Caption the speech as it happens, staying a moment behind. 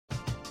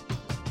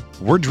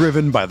We're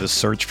driven by the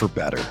search for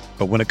better.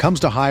 But when it comes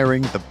to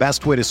hiring, the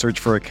best way to search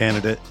for a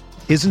candidate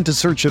isn't to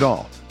search at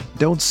all.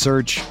 Don't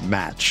search,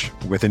 match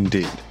with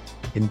Indeed.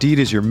 Indeed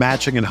is your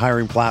matching and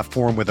hiring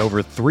platform with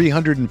over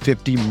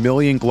 350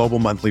 million global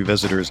monthly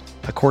visitors,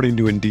 according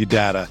to Indeed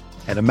data,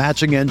 and a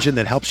matching engine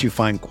that helps you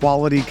find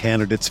quality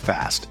candidates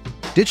fast.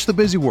 Ditch the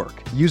busy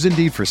work. Use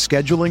Indeed for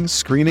scheduling,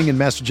 screening, and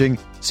messaging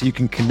so you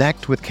can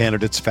connect with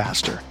candidates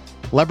faster.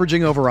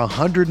 Leveraging over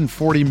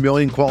 140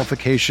 million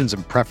qualifications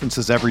and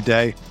preferences every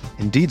day,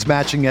 Indeed's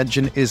matching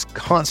engine is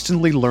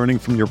constantly learning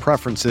from your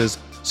preferences,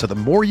 so the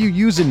more you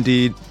use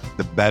Indeed,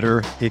 the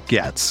better it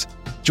gets.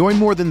 Join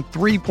more than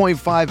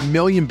 3.5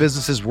 million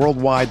businesses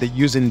worldwide that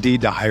use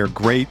Indeed to hire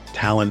great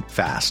talent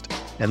fast.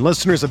 And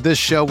listeners of this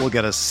show will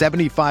get a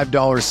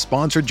 $75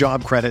 sponsored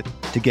job credit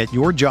to get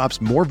your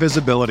jobs more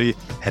visibility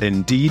at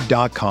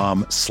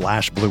Indeed.com/Blue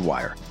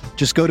Wire.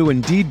 Just go to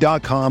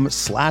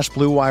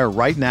Indeed.com/Blue Wire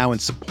right now and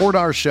support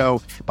our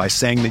show by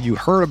saying that you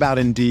heard about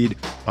Indeed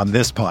on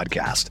this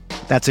podcast.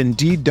 That's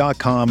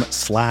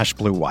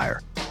Indeed.com/Blue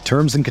Wire.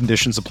 Terms and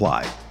conditions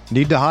apply.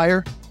 Need to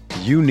hire?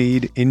 You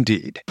need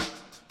Indeed.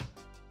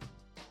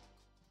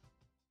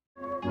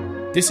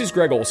 This is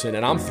Greg Olson,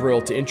 and I'm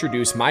thrilled to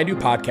introduce my new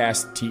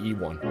podcast,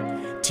 TE1.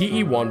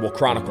 TE1 will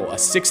chronicle a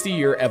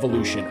 60-year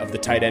evolution of the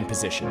tight end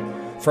position,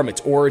 from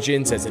its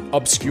origins as an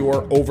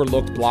obscure,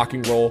 overlooked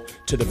blocking role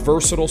to the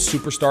versatile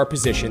superstar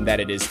position that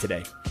it is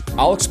today.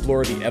 I'll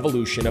explore the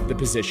evolution of the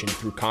position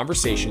through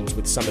conversations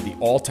with some of the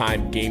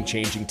all-time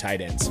game-changing tight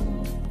ends.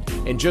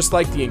 And just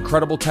like the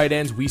incredible tight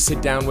ends we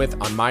sit down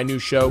with on my new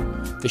show,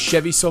 the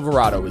Chevy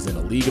Silverado is in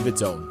a league of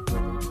its own.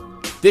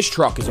 This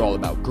truck is all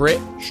about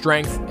grit,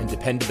 strength, and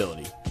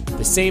dependability,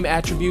 the same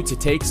attributes it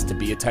takes to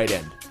be a tight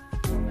end.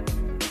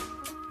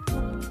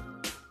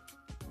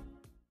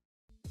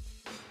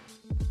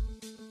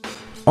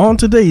 On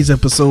today's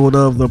episode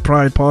of the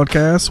Pride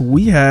Podcast,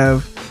 we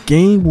have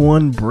Game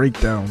 1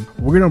 Breakdown.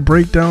 We're going to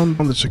break down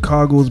the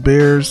Chicago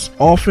Bears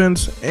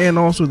offense and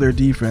also their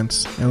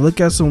defense and look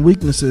at some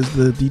weaknesses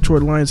the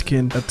Detroit Lions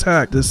can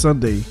attack this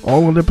Sunday,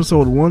 all on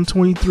episode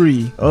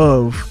 123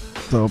 of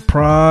the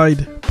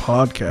Pride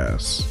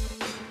Podcast.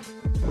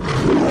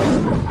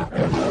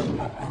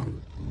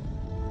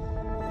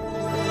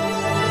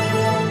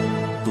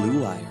 Blue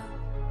Wire.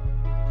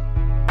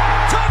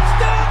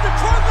 Touchdown,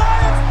 Detroit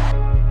Lions!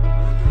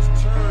 Burgers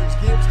turns,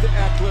 gives to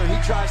Eckler. He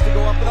tries to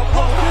go up and up. The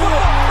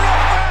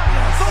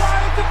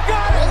Lions have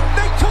got it.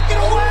 They took it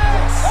away.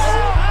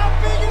 Oh, how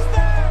big is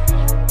that?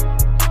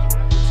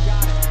 He's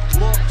got it.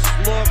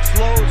 Looks,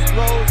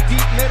 throws,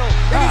 deep middle.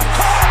 And he's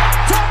caught.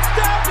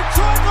 Touchdown,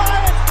 Detroit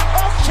Lions!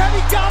 Oh,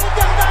 Kenny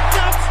Galladay, that's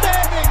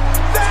outstanding!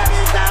 That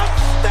is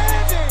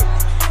outstanding!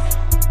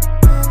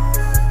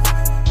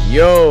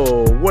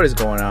 Yo, what is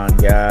going on,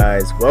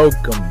 guys?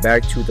 Welcome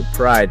back to the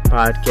Pride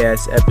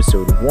Podcast,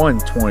 episode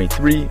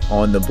 123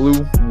 on the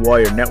Blue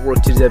Wire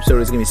Network. Today's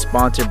episode is going to be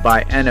sponsored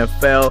by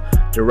NFL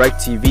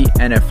DirecTV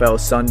NFL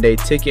Sunday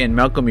Ticket. And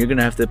Malcolm, you're going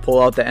to have to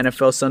pull out the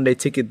NFL Sunday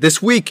Ticket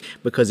this week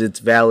because it's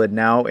valid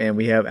now and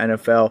we have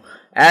NFL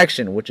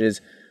action, which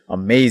is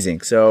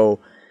amazing. So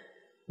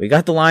we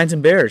got the Lions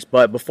and Bears,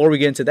 but before we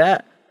get into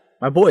that,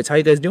 my boys, how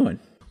you guys doing?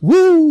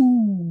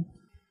 Woo!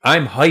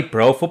 I'm hyped,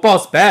 bro.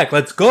 Football's back.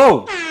 Let's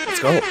go. Let's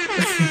go.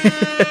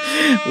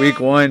 Week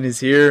 1 is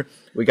here.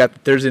 We got the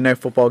Thursday Night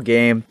Football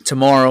game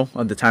tomorrow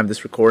on the time of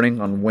this recording.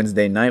 On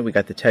Wednesday night, we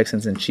got the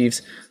Texans and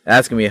Chiefs.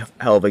 That's going to be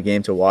a hell of a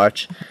game to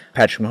watch.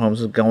 Patrick Mahomes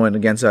is going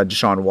against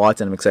Deshaun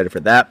Watson. I'm excited for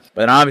that.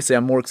 But obviously,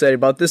 I'm more excited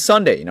about this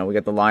Sunday. You know, we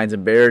got the Lions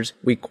and Bears.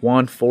 Week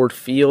 1, Ford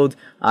Field.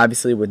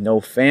 Obviously, with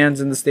no fans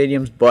in the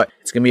stadiums. But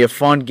it's going to be a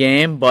fun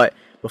game. But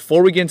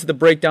before we get into the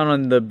breakdown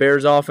on the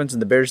Bears offense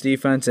and the Bears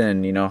defense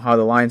and, you know, how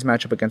the Lions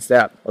match up against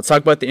that, let's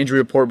talk about the injury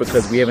report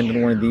because we haven't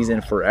done one of these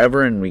in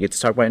forever and we get to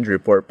talk about injury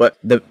report. But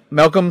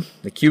Malcolm,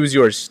 the cue is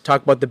yours.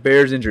 Talk about the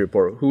Bears injury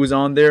report. Who's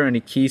on there? Any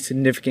key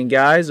significant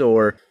guys,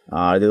 or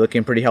are they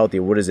looking pretty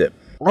healthy? What is it?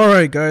 All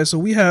right, guys, so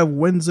we have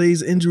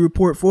Wednesday's injury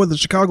report for the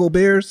Chicago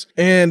Bears,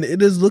 and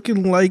it is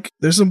looking like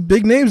there's some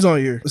big names on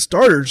here. The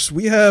starters,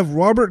 we have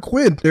Robert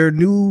Quinn, their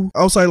new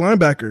outside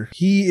linebacker.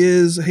 He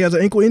has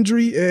an ankle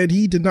injury, and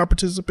he did not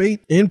participate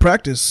in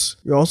practice.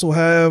 We also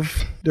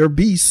have their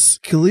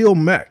beast, Khalil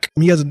Mack.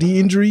 He has a knee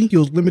injury. He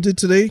was limited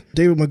today.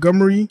 David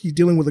Montgomery, he's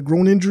dealing with a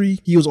groin injury.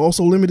 He was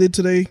also limited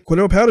today.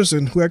 Cordell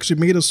Patterson, who actually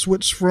made a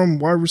switch from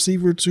wide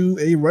receiver to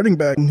a running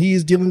back. He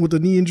is dealing with a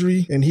knee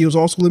injury, and he was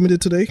also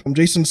limited today.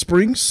 Jason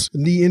Springs,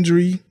 knee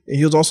injury, and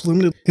he was also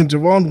limited. And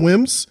Javon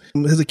Wims,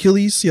 his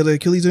Achilles, he had an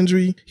Achilles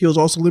injury. He was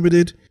also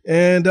limited.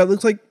 And that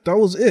looks like that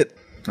was it.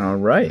 All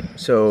right.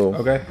 So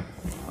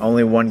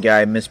only one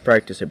guy missed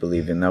practice, I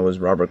believe, and that was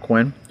Robert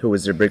Quinn, who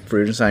was their big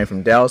free agent signing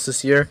from Dallas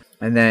this year.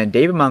 And then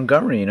David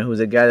Montgomery, who was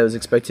a guy that was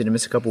expected to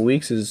miss a couple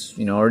weeks, is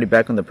already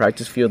back on the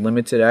practice field,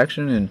 limited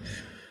action, and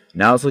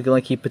now it's looking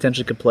like he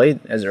potentially could play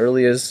as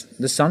early as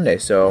this Sunday.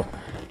 So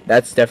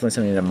that's definitely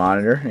something to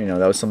monitor.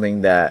 That was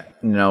something that,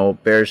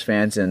 Bears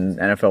fans and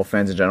NFL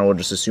fans in general were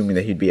just assuming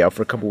that he'd be out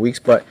for a couple weeks,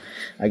 but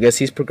I guess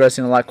he's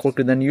progressing a lot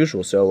quicker than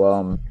usual.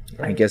 So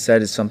I guess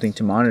that is something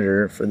to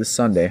monitor for this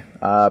Sunday.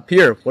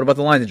 Pierre, what about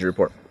the Lions injury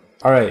report?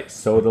 All right,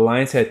 so the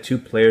Lions had 2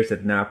 players that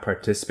did not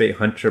participate.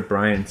 Hunter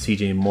Bryant and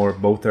CJ Moore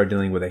both are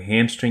dealing with a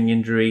hamstring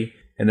injury.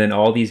 And then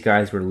all these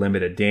guys were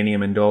limited. Danny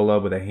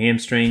Amendola with a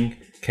hamstring,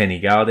 Kenny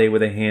Galladay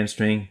with a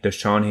hamstring,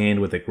 Deshaun Hand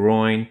with a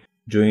groin,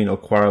 Julian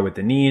Okwara with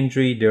the knee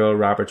injury, Darrell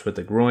Roberts with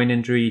a groin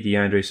injury,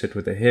 DeAndre Swift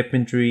with a hip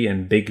injury,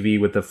 and Big V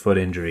with a foot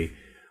injury.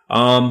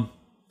 I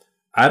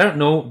don't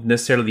know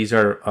necessarily these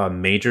are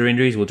major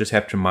injuries. We'll just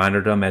have to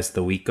monitor them as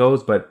the week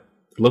goes, but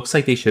it looks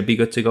like they should be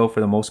good to go for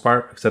the most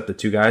part, except the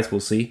 2 guys.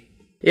 We'll see.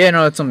 Yeah,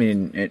 no, it's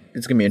something.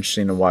 It's gonna be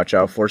interesting to watch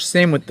out for.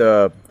 Same with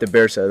the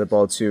Bears side of the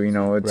ball too.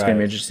 It's gonna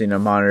be interesting to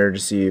monitor to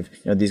see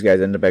if these guys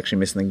end up actually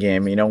missing the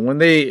game. When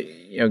they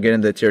get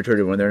into the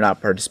territory when they're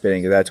not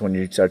participating, that's when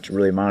you start to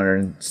really monitor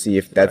and see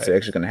if that's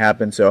actually gonna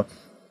happen. So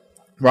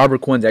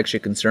Robert Quinn's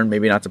actually concerned,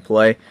 maybe not to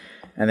play,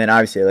 and then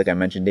obviously, like I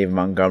mentioned, David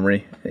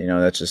Montgomery.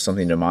 That's just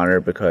something to monitor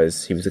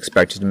because he was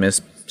expected to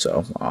miss.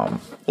 So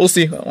we'll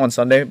see on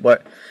Sunday,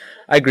 but.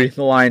 I agree.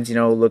 The Lions,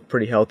 look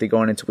pretty healthy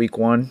going into week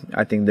 1.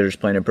 I think they're just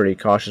playing it pretty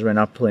cautious right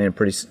now, playing it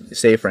pretty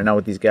safe right now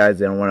with these guys.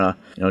 They don't want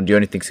to, do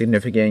anything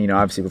significant,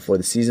 obviously before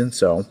the season.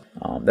 So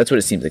that's what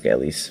it seems like at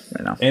least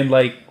right now. And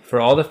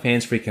for all the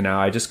fans freaking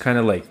out, I just kind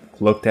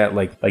of looked at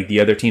like the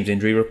other team's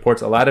injury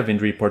reports. A lot of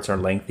injury reports are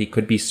lengthy.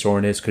 Could be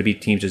soreness. Could be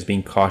teams just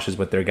being cautious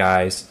with their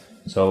guys.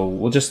 So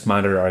we'll just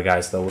monitor our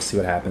guys though. We'll see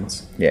what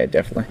happens. Yeah,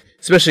 definitely.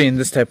 Especially in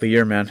this type of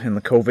year, man, in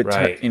the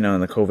COVID, in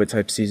the COVID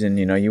type season,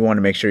 you want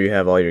to make sure you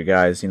have all your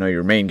guys,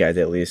 your main guys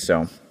at least.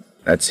 So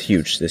that's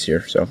huge this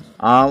year. So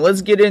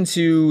let's get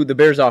into the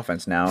Bears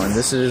offense now. And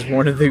this is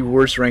one of the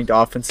worst ranked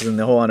offenses in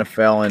the whole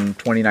NFL in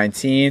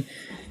 2019.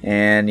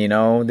 And,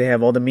 they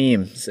have all the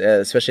memes,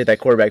 especially at that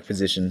quarterback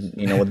position,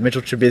 with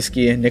Mitchell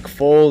Trubisky and Nick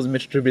Foles.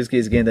 Mitchell Trubisky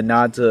is getting the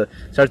nod to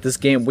start this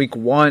game week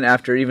 1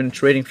 after even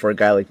trading for a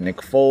guy like Nick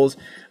Foles.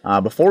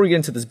 Before we get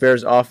into this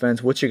Bears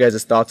offense, what's your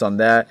guys' thoughts on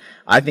that?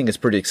 I think it's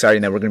pretty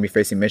exciting that we're going to be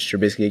facing Mitch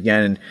Trubisky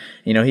again.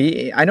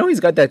 And, I know he's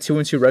got that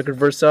 2-2 record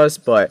versus us,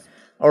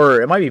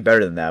 or it might be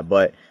better than that,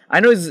 but I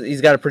know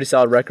he's got a pretty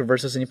solid record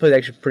versus us, and he played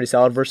actually pretty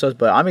solid versus us,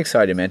 but I'm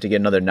excited, man, to get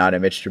another nod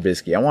at Mitch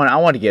Trubisky. I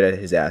want to get at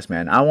his ass,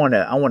 man. I want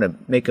to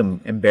make him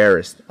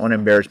embarrassed. I want to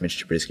embarrass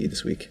Mitch Trubisky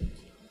this week.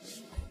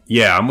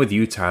 Yeah, I'm with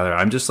you, Tyler.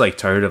 I'm just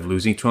tired of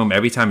losing to him.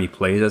 Every time he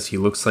plays us, he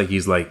looks like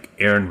he's like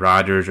Aaron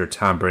Rodgers or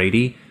Tom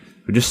Brady.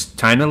 We're just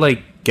trying to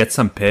get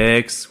some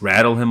picks,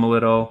 rattle him a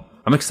little.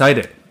 I'm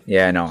excited.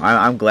 Yeah, no,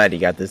 I'm glad he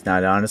got this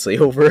nod, honestly,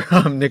 over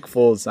Nick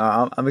Foles.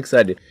 I'm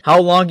excited. How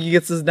long he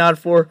gets this nod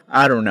for,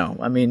 I don't know.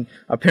 I mean,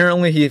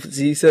 apparently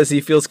he says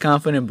he feels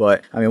confident,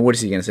 but, I mean, what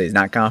is he going to say? He's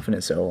not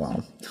confident,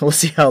 so we'll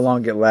see how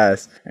long it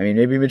lasts. I mean,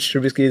 maybe Mitch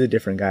Trubisky is a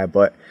different guy,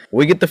 but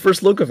we get the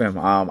first look of him.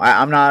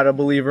 I'm not a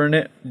believer in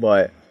it,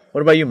 but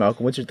what about you,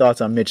 Malcolm? What's your thoughts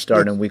on Mitch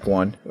starting in week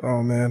 1?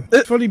 Oh, man.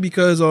 It's funny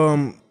because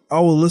I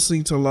was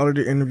listening to a lot of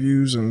their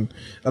interviews and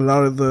a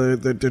lot of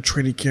the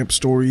training camp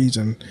stories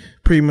and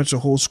pretty much the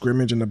whole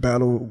scrimmage and the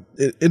battle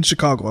in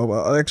Chicago.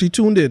 I actually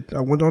tuned in.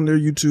 I went on their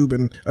YouTube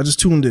and I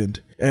just tuned in.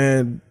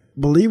 And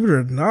believe it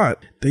or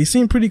not, they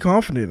seemed pretty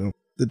confident in him.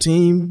 The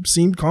team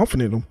seemed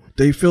confident in him.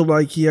 They feel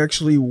like he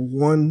actually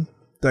won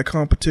that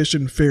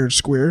competition fair and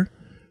square.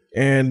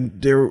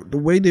 And the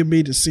way they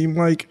made it seem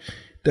like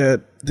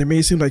that, they made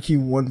it seem like he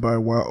won by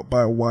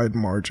a wide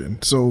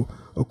margin. So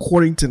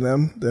according to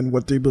them, then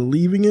what they're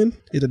believing in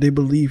is that they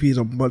believe he's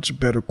a much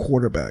better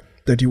quarterback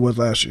than he was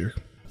last year.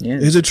 Yeah.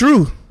 Is it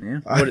true? Yeah.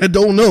 I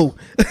don't know.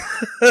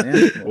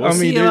 Yeah. We'll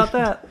see about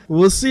that.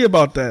 We'll see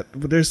about that.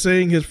 But they're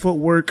saying his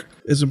footwork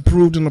is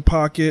improved in the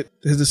pocket.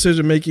 His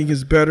decision making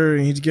is better,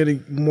 and he's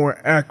getting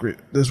more accurate.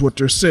 That's what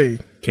they're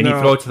saying. Can you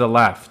throw it to the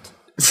left?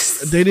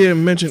 They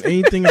didn't mention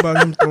anything about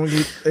him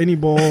throwing any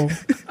ball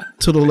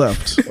to the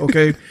left.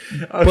 Okay,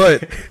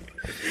 but.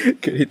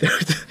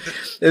 This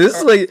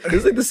is like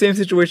the same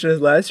situation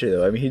as last year,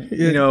 though. I mean,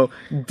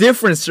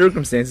 different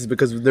circumstances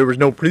because there was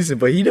no preseason,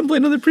 but he didn't play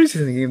another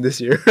preseason game this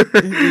year.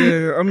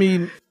 Yeah, I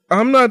mean,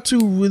 I'm not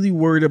too really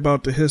worried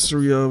about the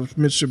history of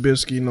Mitch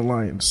Trubisky and the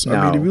Lions. No.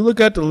 I mean, if you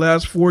look at the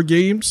last 4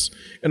 games,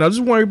 and I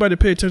just want everybody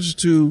to pay attention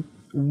to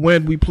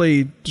when we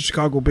played the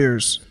Chicago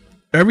Bears.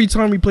 Every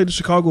time we played the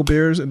Chicago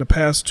Bears in the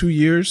past 2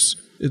 years,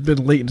 it's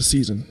been late in the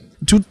season.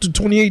 To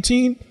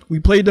 2018,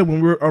 we played them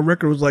when our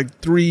record was like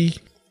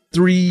 3-6-1.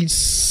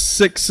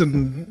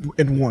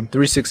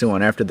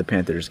 3-6-1 after the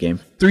Panthers game.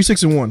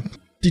 3-6-1.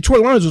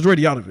 Detroit Lions was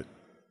already out of it.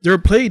 They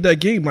played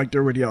that game like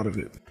they're already out of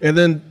it. And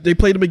then they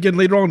played them again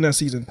later on in that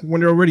season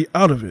when they're already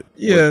out of it.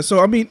 Yeah, so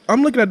I mean,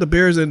 I'm looking at the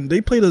Bears and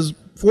they played us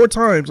 4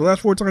 times. The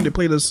last 4 times they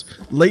played us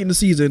late in the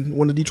season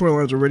when the Detroit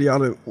Lions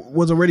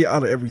was already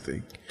out of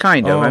everything.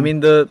 Kind of. I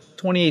mean, the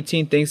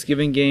 2018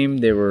 Thanksgiving game,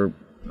 they were,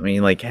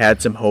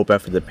 had some hope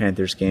after the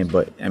Panthers game,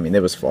 but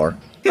it was far.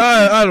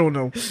 I don't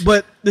know.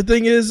 But the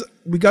thing is,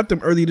 we got them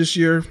early this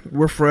year.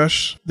 We're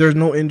fresh. There's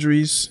no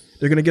injuries.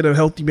 They're going to get a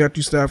healthy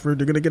Matthew Stafford.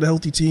 They're going to get a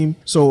healthy team.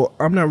 So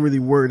I'm not really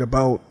worried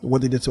about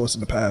what they did to us in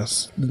the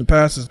past. The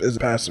past is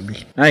past to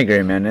me. I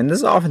agree, man. And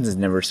this offense has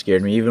never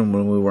scared me, even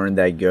when we weren't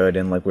that good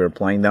and like we were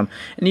playing them.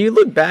 And you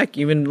look back,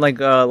 even like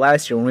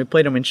last year when we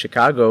played them in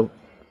Chicago.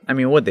 I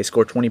mean, they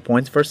scored 20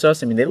 points versus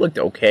us. I mean, they looked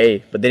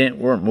okay, but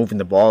weren't moving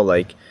the ball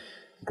like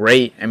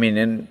great. I mean,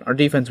 and our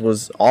defense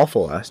was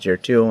awful last year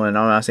too. And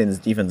I'm not saying this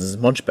defense is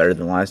much better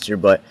than last year,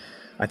 but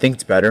I think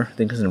it's better. I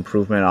think it's an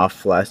improvement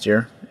off last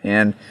year.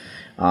 And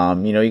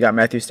you got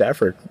Matthew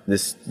Stafford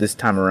this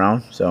time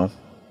around, so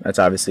that's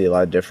obviously a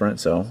lot different.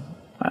 So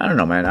I don't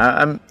know,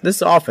 man.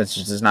 This offense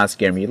just does not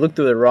scare me. You look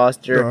through the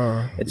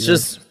roster, it's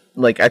just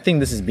like, I think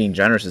this is being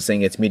generous to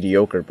saying it's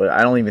mediocre, but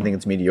I don't even think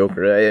it's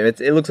mediocre.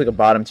 It looks like a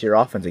bottom tier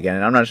offense again,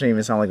 and I'm not sure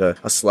even sound like a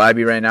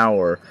slabby right now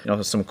or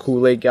some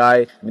Kool-Aid guy.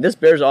 I mean, this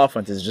Bears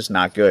offense is just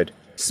not good.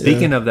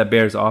 Speaking of that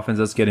Bears offense,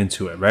 let's get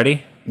into it.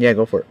 Ready? Yeah,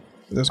 go for it.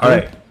 Let's go. All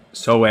right.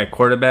 So at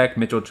quarterback,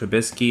 Mitchell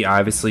Trubisky,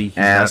 obviously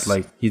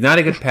he's not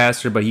a good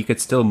passer, but he could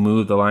still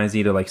move. The Lions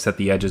need to set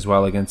the edges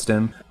well against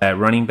him. At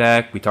running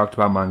back, we talked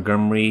about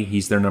Montgomery.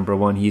 He's their number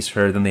one. He's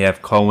hurt. Then they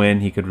have Cohen.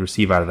 He could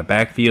receive out of the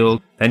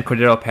backfield. Then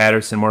Cordero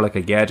Patterson, more like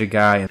a gadget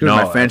guy. He was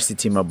my fantasy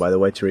team up, by the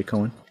way, Tariq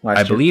Cohen.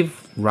 I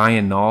believe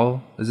Ryan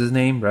Nall is his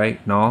name,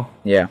 right? Nall?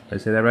 Yeah. Did I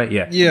say that right?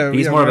 Yeah. Yeah.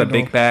 He's more of a Ryan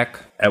big Nall. back.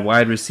 At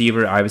wide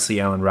receiver, obviously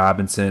Allen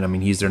Robinson. I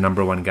mean, he's their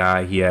number one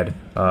guy. He had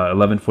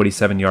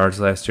 1147 yards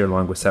last year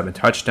along with 7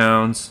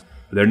 touchdowns.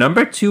 Their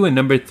number 2 and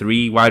number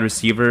 3 wide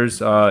receivers,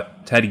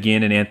 Ted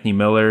Ginn and Anthony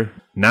Miller.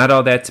 Not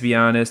all that, to be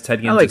honest.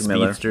 Ted Ginn's a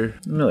speedster.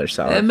 Miller's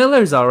solid.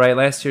 Miller's all right.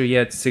 Last year, he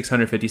had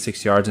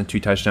 656 yards and 2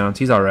 touchdowns.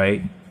 He's all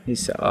right.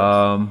 He's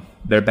solid.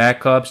 Their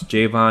backups,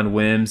 Javon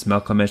Wims,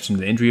 Malcolm mentioned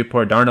the injury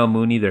report. Darnell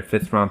Mooney, their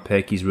 5th-round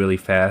pick. He's really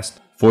fast.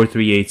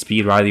 4.38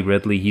 speed. Riley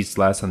Ridley, he's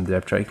last on the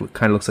depth chart. He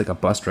kind of looks like a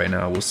bust right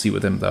now. We'll see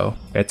with him, though.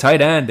 At tight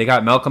end, they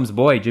got Malcolm's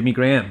boy, Jimmy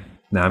Graham.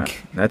 No, I'm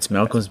kidding. That's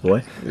Malcolm's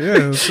boy.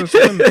 Yeah,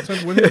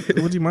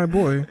 Woody, my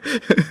boy.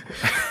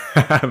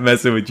 I'm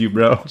messing with you,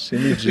 bro.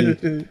 Jimmy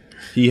G.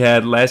 He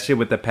had last year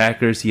with the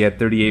Packers, he had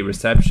 38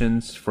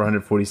 receptions,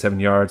 447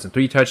 yards, and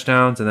 3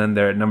 touchdowns. And then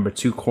their number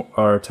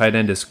 2 tight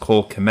end is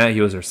Cole Kmet.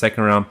 He was their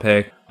 2nd-round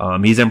pick.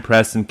 He's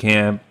impressed in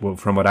camp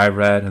from what I've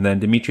read. And then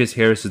Demetrius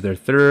Harris is their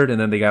 3rd. And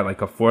then they got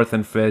like a 4th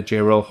and 5th,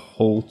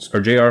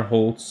 J.R.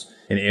 Holtz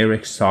and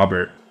Eric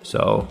Saubert.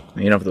 So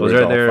You don't have to worry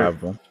about all 5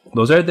 of them.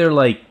 Those are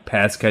their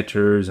pass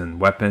catchers and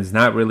weapons.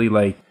 Not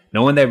really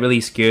no one that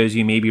really scares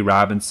you. Maybe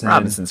Robinson.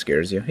 Robinson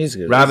scares you. He's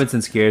good.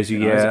 Robinson scares you,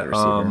 He's a good yeah.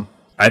 receiver.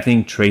 I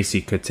think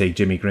Tracy could take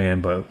Jimmy Graham,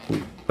 but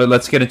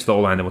let's get into the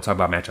O-line and we'll talk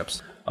about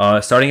matchups.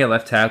 Starting at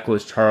left tackle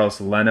is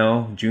Charles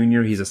Leno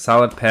Jr. He's a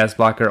solid pass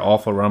blocker,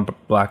 awful run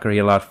blocker. He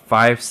allowed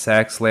 5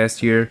 sacks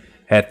last year,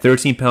 had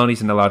 13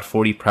 penalties, and allowed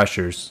 40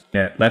 pressures.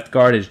 At left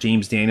guard is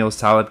James Daniels,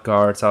 solid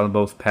guard, solid in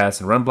both pass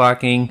and run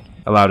blocking.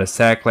 Allowed a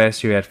sack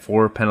last year, had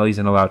 4 penalties,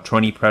 and allowed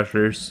 20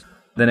 pressures.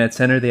 Then at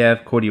center, they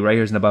have Cody Wright,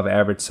 who's an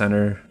above-average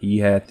center.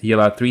 He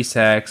allowed 3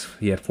 sacks,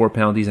 he had 4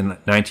 penalties, and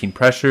 19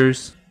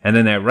 pressures. And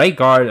then at right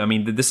guard, I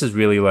mean, this is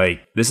really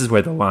this is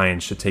where the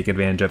Lions should take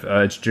advantage of.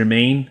 It's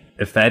Jermaine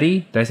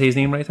Ifedi. Did I say his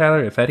name right,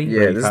 Tyler? Ifedi?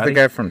 Yeah, this is the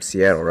guy from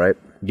Seattle, right?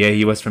 Yeah,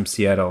 he was from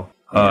Seattle.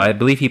 I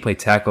believe he played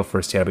tackle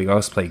for Seattle, but he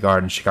also played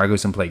guard, and Chicago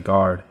doesn't play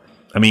guard.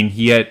 I mean,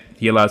 he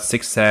allowed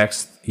 6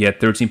 sacks, he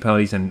had 13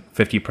 penalties and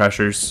 50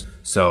 pressures.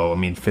 So, I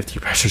mean, 50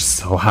 pressures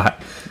is a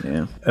lot.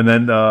 Yeah. And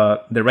then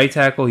the right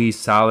tackle, he's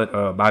solid.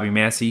 Bobby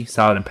Massey,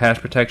 solid in pass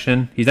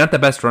protection. He's not the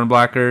best run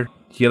blocker.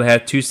 He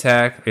allowed 2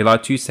 sacks,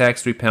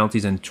 3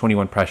 penalties, and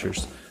 21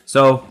 pressures.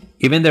 So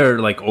even their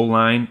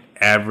O-line,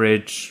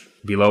 average,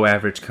 below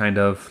average kind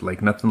of,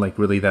 nothing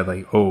really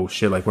that oh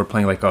shit, we're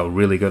playing a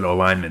really good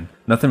O-lineman.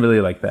 Nothing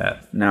really like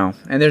that. No,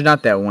 and there's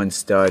not that one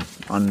stud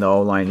on the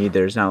O-line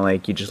either. It's not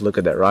like you just look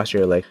at that roster,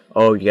 you're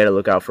oh, you got to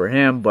look out for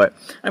him. But,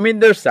 I mean,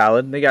 they're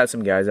solid. They got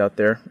some guys out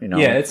there,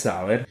 Yeah, it's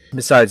solid.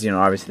 Besides,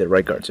 obviously the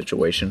right guard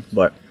situation.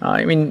 But,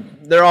 I mean,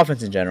 their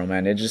offense in general,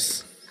 man,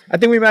 I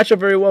think we match up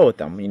very well with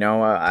them.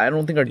 I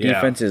don't think our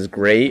defense is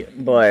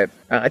great, but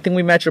I think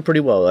we match up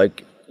pretty well.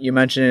 Like you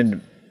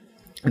mentioned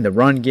in the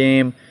run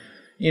game,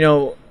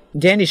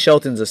 Danny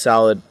Shelton's a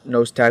solid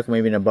nose tackle,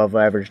 maybe an above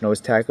average nose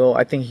tackle.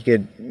 I think he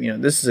could,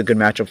 this is a good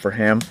matchup for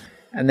him.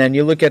 And then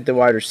you look at the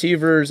wide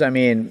receivers. I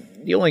mean,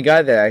 the only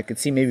guy that I could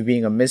see maybe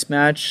being a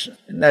mismatch,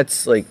 and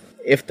that's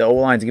if the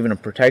O-line's giving him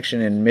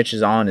protection and Mitch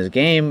is on his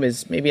game,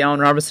 is maybe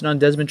Allen Robinson on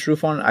Desmond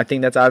Trufant. I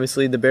think that's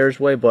obviously the Bears'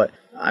 way, but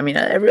I mean,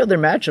 every other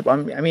matchup,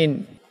 I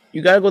mean,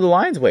 you got to go the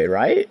Lions' way,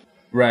 right?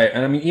 Right.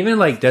 And I mean, even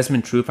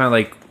Desmond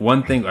Trufant,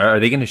 one thing, are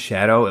they going to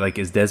shadow?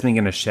 Is Desmond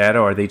going to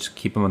shadow, or are they just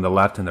keep him on the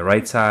left and the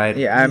right side?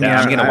 Yeah, I mean,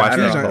 I'm going to watch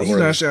He's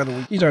not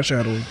shadowing. He's not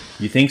shadowing.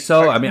 You think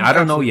so? I mean, I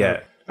don't know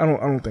yet. I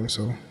don't think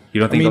so. You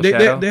don't think they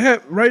shadow?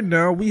 have right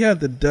now. We have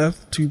the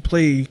depth to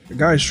play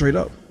guys straight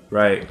up.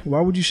 Right.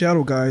 Why would you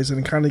shadow guys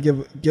and kind of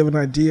give an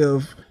idea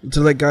of to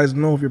let guys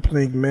know if you're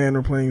playing man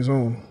or playing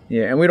zone?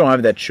 Yeah, and we don't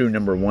have that true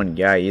number one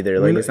guy either.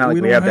 Like it's not like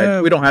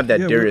we don't have that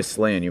Darius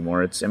Slay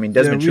anymore. Desmond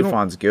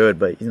Trufant's good,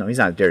 but he's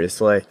not Darius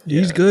Slay.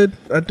 He's good.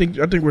 I think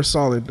we're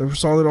solid. We're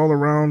solid all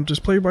around.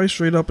 Just play everybody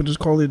straight up and just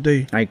call it a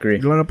day. I agree.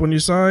 You line up on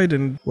your side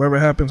and whatever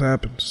happens,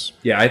 happens.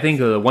 Yeah, I think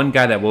the one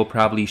guy that will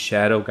probably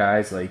shadow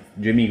guys like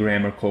Jimmy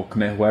Graham or Cole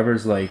Kmet,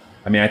 whoever's like,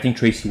 I think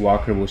Tracy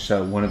Walker will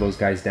shut one of those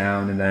guys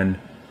down, and then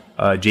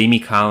Jamie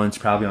Collins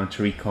probably on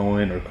Tariq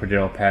Cohen or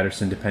Cordero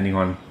Patterson, depending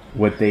on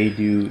what they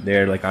do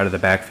there, like out of the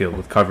backfield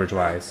with coverage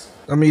wise.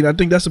 I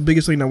think that's the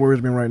biggest thing that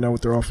worries me right now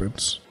with their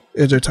offense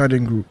is their tight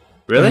end group.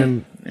 Really?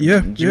 And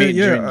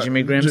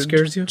Jimmy Graham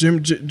scares you?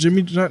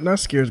 Jimmy not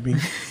scares me,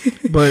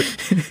 but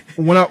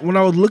when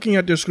I was looking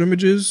at their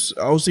scrimmages,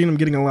 I was seeing them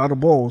getting a lot of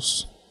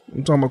balls.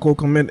 I'm talking about Cole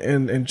Kmet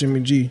and Jimmy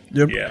G.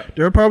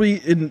 They're probably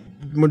in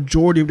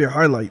majority of their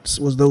highlights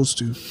was those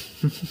two.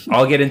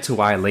 I'll get into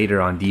why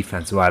later on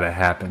defense why that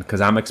happened,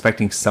 because I'm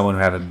expecting someone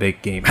to have a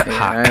big game.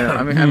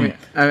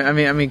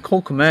 I mean,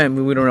 Cole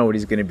Kmet. We don't know what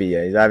he's going to be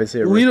yet. He's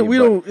obviously a rookie. We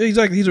don't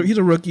exactly. He's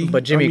a rookie.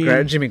 But Jimmy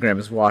Graham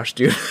is washed,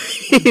 dude.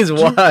 He's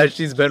washed.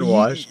 He's been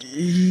washed.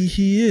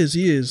 He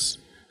is.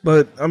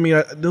 But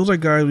those are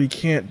guys we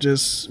can't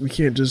just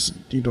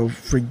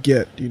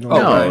forget. You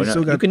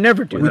can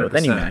never do that with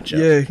any matchup.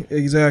 Yeah,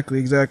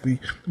 exactly.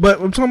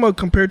 But I'm talking about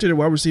compared to the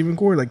wide receiving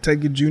core, like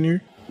Ted Ginn Jr.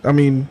 I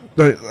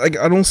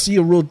don't see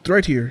a real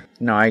threat here.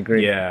 No, I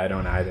agree. Yeah, I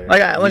don't either.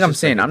 Like I'm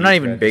saying, I'm not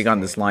even big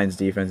on this Lions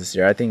defense this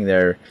year. I think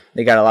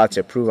they got a lot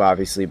to improve,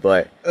 obviously,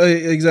 but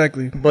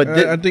exactly. But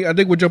I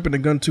think we're jumping the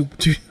gun too.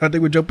 I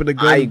think we're jumping the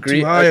gun. I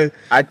agree. Too high.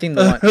 I think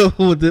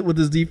with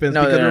this defense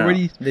because they're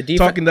already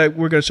talking that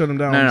we're gonna shut them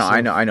down.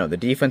 No, I know. The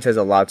defense has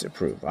a lot to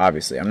prove.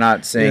 Obviously, I'm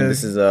not saying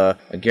this is a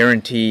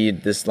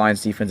guaranteed. This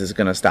Lions defense is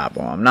gonna stop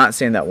them. I'm not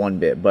saying that one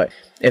bit. But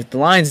if the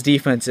Lions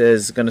defense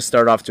is gonna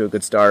start off to a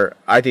good start,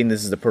 I think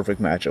this is the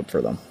perfect matchup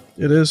for them.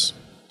 It is.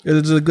 It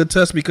is a good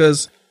test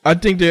because I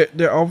think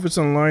their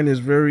offensive line is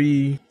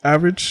very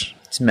average.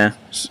 It's meh.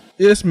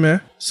 It's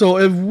meh. So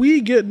if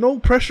we get no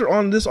pressure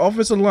on this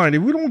offensive line,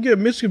 if we don't get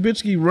Mitch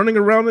Trubisky running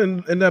around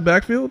in that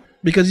backfield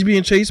because he's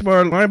being chased by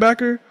our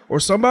linebacker or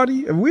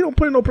somebody, if we don't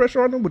put no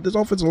pressure on him with this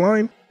offensive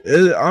line,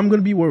 I'm going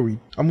to be worried.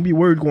 I'm going to be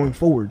worried going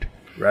forward.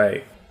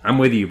 Right. I'm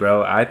with you,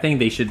 bro. I think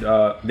they should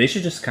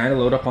just kind of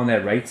load up on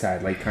that right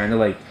side,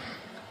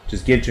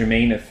 just give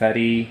Jermaine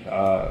Ifedi,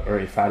 or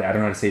Ifedi, I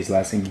don't know how to say his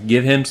last name,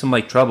 give him some,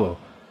 trouble.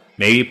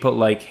 Maybe put,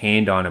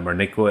 hand on him or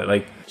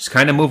Nicola, just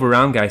kind of move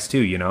around guys,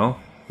 too,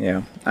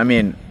 Yeah.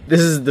 This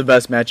is the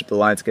best matchup the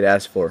Lions could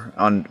ask for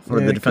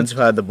the defensive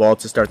side of the ball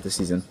to start the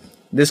season.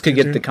 This could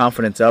get the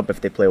confidence up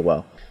if they play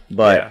well.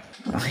 But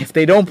if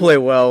they don't play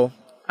well,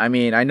 I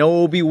know it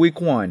will be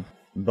week 1,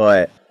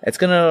 but it's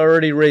going to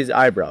already raise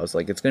eyebrows.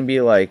 It's going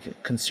to be,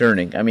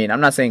 concerning. I'm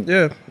not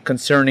saying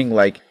concerning,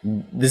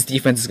 this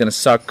defense is going to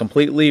suck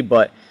completely,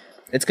 but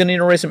it's going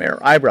to raise some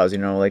eyebrows,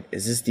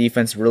 is this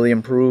defense really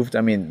improved?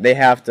 They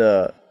have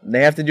to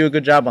do a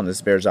good job on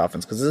this Bears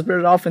offense because this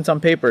Bears offense on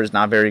paper is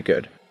not very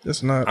good.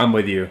 It's not. I'm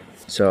with you.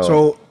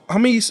 So how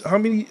many,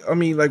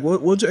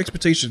 what's your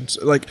expectations?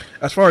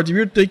 As far as if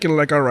you're thinking,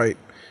 all right,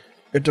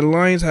 if the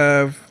Lions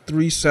have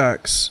 3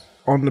 sacks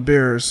on the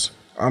Bears,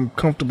 I'm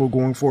comfortable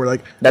going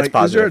forward. That's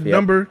positive.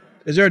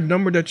 Is there a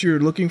number that you're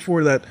looking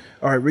for that,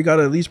 all right, we got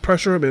to at least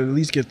pressure him and at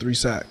least get 3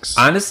 sacks?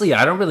 Honestly,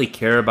 I don't really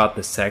care about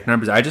the sack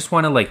numbers. I just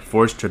want to,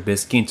 force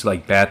Trubisky into,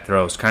 bad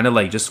throws. Kind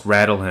of, just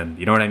rattle him.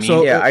 You know what I mean?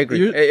 So, yeah, I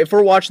agree. If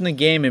we're watching the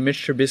game and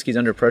Mitch Trubisky's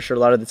under pressure a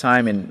lot of the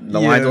time and the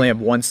Lions only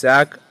have 1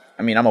 sack,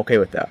 I'm okay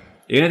with that.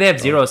 Even if they have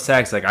 0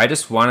 sacks, I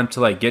just want him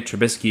to, get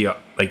Trubisky,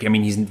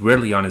 he's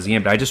rarely on his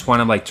game, but I just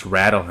want him, to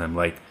rattle him,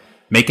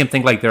 make him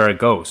think they're a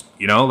ghost,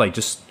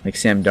 just like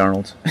Sam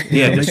Darnold.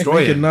 Yeah,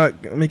 destroy him.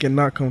 Make it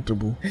not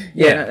comfortable.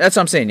 Yeah, that's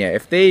what I'm saying. Yeah,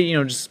 if they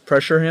just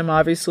pressure him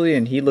obviously,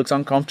 and he looks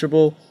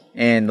uncomfortable,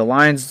 and the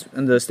Lions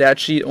in the stat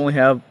sheet only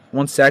have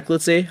 1 sack,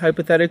 let's say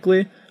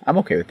hypothetically, I'm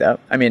okay with that.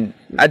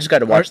 I just got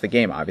to watch the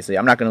game. Obviously,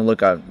 I'm not going to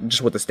look at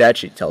just what the stat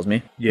sheet tells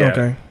me. Yeah.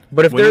 Okay.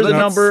 But if there's a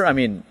number,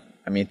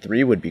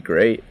 3 would be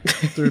great.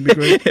 3 would be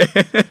great.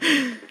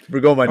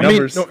 We're going by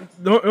numbers.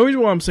 The reason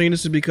why I'm saying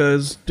this is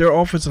because their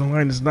offensive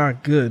line is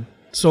not good.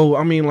 So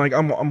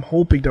I'm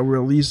hoping that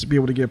we'll at least be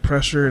able to get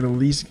pressure and at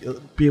least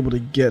be able to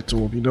get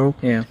to him,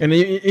 Yeah. And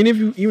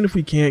even if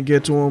we can't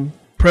get to him,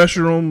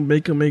 pressure him,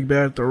 make him make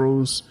bad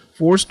throws,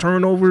 force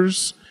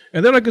turnovers,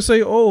 and then I could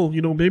say,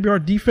 maybe our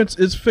defense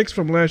is fixed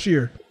from last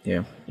year.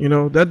 Yeah.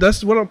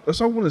 That's what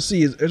I want to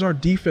see is our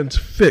defense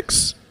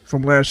fixed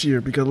from last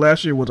year because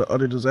last year was an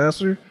utter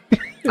disaster.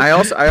 I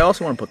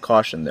also want to put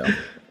caution though.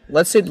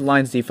 Let's say the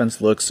Lions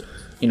defense looks,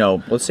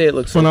 let's say it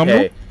looks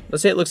phenomenal. Okay.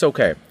 Let's say it looks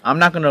okay. I'm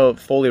not going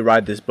to fully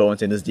ride this boat and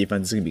say this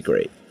defense is going to be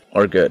great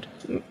or good.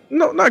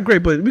 No, not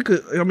great, but we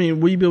could.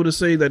 will you be able to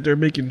say that they're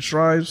making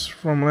strides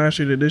from last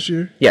year to this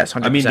year? Yes,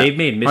 100%. They've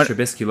made Mitch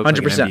Trubisky look like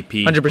an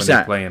MVP 100%. when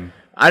they play him.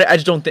 I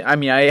just don't think.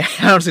 I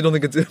honestly don't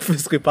think it's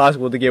physically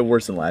possible to get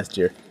worse than last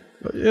year.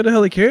 Yeah, the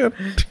hell he can.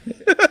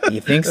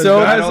 You think so?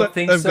 I don't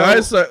think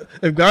so.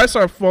 If guys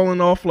start falling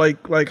off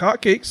like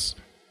hotcakes,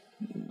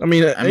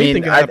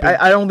 anything can happen.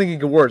 I don't think it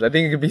could worse. I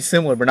think it could be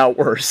similar, but not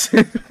worse.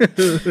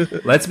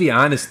 Let's be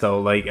honest, though.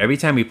 Like, every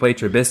time we play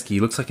Trubisky, he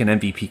looks like an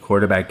MVP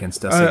quarterback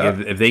against us.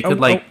 If they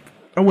could,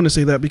 I wouldn't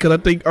say that because I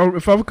think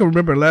if I can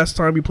remember last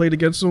time we played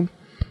against him,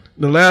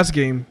 the last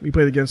game we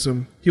played against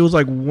him, he was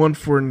like 1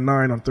 for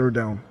 9 on third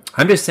down.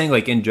 I'm just saying,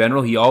 like, in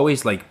general, he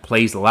always, like,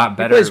 plays a lot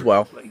better. He plays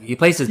well. Like, he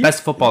plays his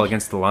best football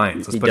against the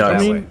Lions. Let's put it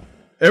that way.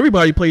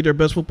 Everybody played their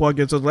best football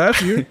against us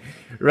last year.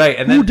 Right.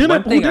 And then who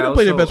didn't play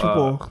their best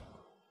football?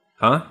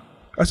 Huh?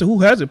 I said,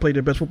 who hasn't played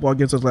their best football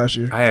against us last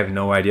year? I have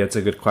no idea. It's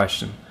a good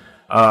question.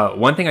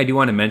 One thing I do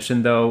want to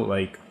mention, though,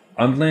 like,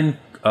 Undlin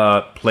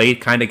played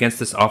kind of against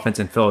this offense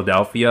in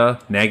Philadelphia.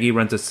 Nagy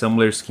runs a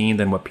similar scheme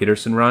than what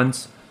Peterson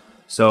runs.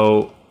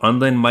 So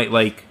Undlin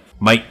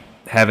might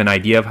have an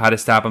idea of how to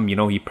stop him. You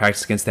know, he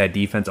practiced against that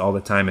defense all the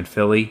time in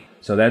Philly.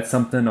 So that's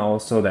something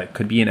also that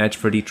could be an edge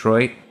for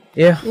Detroit.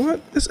 Yeah.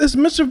 What? It's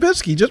Mr.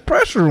 Trubisky. Just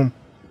pressure him.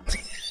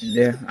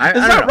 Yeah. It's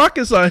not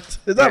rocket science.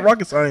 It's not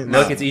rocket science.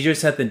 Look, it's easier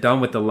said than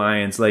done with the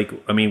Lions. Like,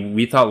 I mean,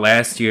 we thought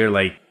last year,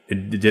 like,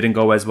 it didn't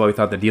go as well. We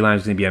thought the D-line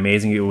was going to be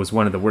amazing. It was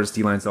one of the worst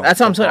D-lines. That's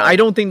what I'm saying. I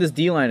don't think this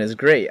D-line is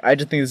great. I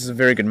just think this is a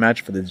very good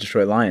match for the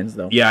Detroit Lions,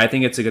 though. Yeah, I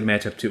think it's a good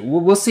matchup, too.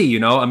 We'll see, you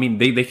know. I mean,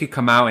 they could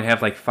come out and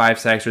have, like, 5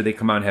 sacks, or they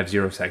come out and have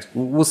 0 sacks.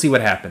 We'll see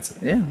what happens.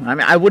 Yeah, I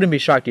mean, I wouldn't be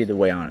shocked either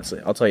way, honestly.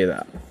 I'll tell you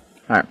that.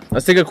 All right,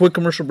 let's take a quick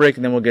commercial break,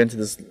 and then we'll get into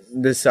this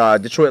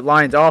Detroit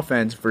Lions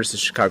offense versus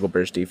Chicago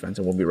Bears defense,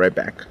 and we'll be right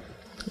back.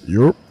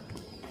 Yup.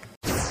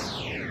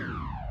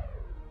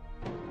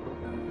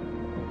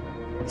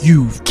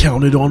 You've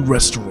counted on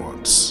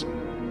restaurants.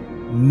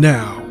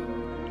 Now,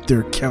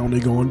 they're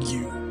counting on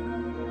you.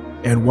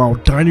 And while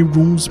dining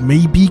rooms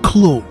may be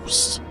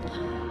closed,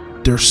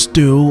 they're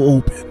still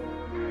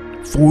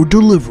open for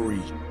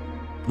delivery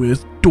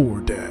with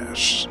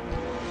DoorDash.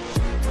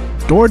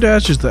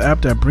 DoorDash is the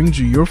app that brings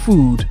you your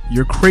food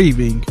you're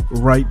craving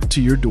right to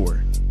your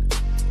door.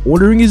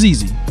 Ordering is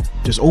easy.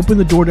 Just open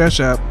the DoorDash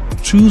app,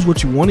 choose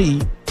what you want to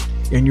eat,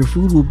 and your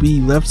food will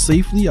be left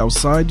safely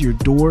outside your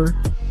door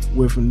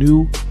with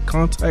new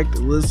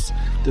contactless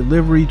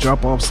delivery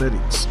drop-off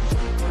settings.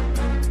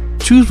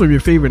 Choose from your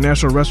favorite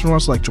national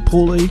restaurants like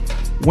Chipotle,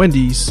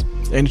 Wendy's,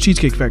 and the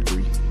Cheesecake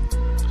Factory.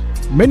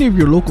 Many of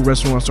your local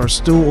restaurants are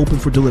still open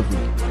for delivery.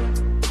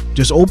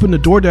 Just open the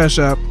DoorDash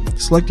app,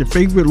 select your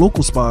favorite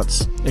local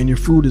spots, and your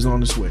food is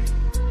on its way.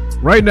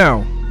 Right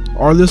now,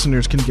 our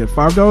listeners can get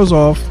 $5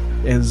 off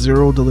and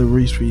 0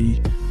 delivery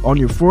fee on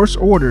your first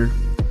order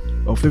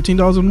of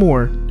 $15 or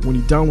more when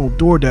you download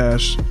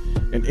DoorDash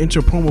and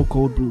enter promo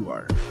code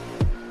BlueWire.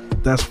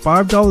 That's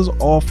 $5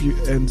 off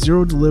and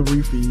 0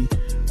 delivery fee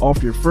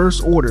off your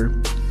first order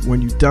when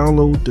you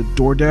download the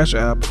DoorDash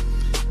app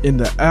in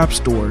the App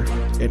Store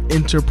and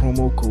enter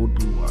promo code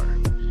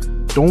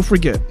BlueWire. Don't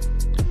forget,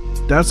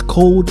 that's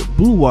code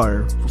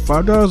BlueWire for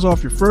 $5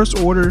 off your first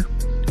order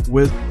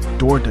with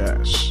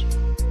DoorDash.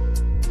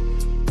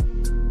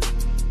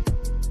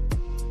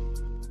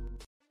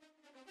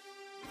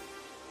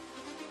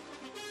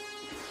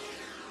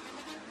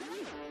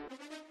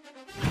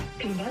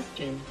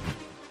 Combustion.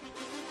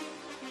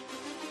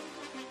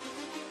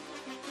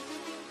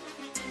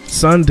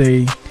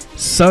 Sundays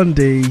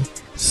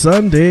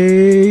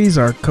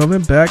are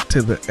coming back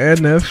to the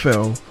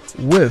NFL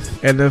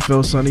with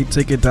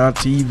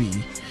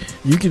NFLSundayTicket.tv.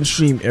 You can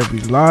stream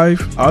every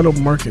live,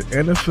 out-of-market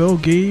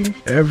NFL game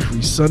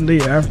every Sunday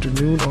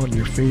afternoon on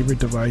your favorite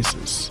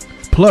devices.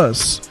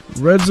 Plus,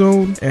 Red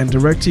Zone and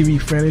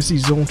DirecTV Fantasy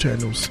Zone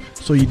channels,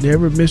 so you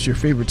never miss your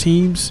favorite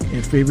teams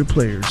and favorite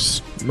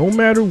players, no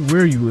matter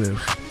where you live.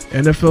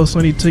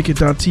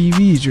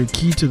 NFLSundayTicket.tv is your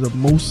key to the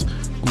most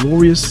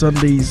glorious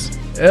Sundays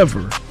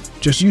ever.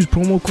 Just use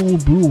promo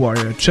code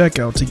BlueWire at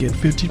checkout to get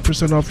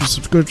 15% off your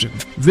subscription.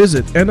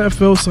 Visit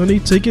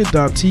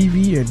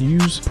NFLSundayTicket.tv and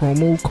use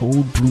promo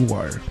code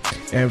BlueWire.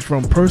 And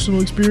from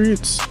personal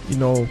experience, you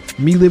know,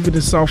 me living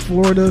in South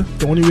Florida,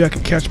 the only way I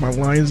can catch my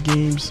Lions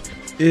games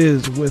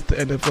is with the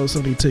NFL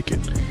Sunday Ticket.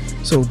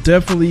 So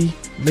definitely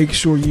make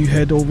sure you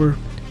head over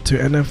to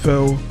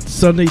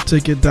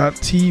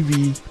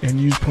NFLSundayTicket.tv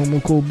and use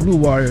promo code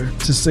BlueWire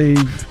to save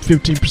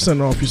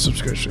 15% off your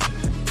subscription.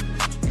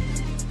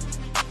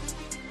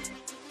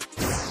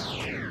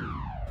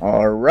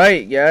 All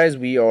right, guys,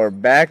 we are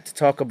back to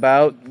talk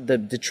about the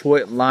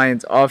Detroit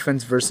Lions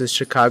offense versus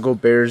Chicago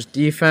Bears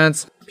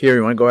defense. Pierre,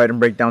 you want to go ahead and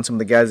break down some of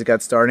the guys that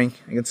got starting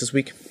against this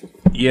week?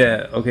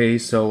 Yeah, okay,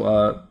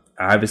 so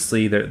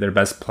obviously their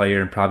best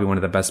player and probably one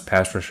of the best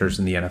pass rushers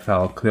in the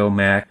NFL, Khalil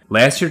Mack.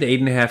 Last year,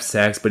 8.5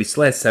 sacks, but he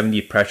still has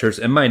 70 pressures.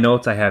 In my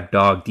notes, I have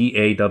dog,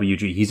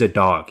 D-A-W-G. He's a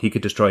dog. He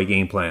could destroy a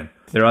game plan.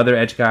 Their other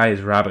edge guy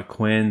is Robert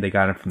Quinn. They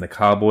got him from the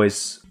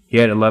Cowboys. He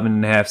had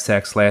 11.5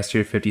 sacks last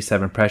year,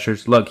 57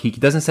 pressures. Look, he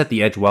doesn't set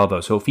the edge well, though.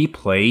 So if he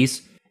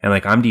plays And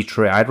like I'm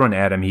Detroit, I'd run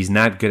Adam. He's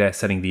not good at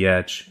setting the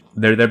edge.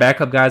 Their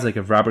backup guys, like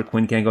if Robert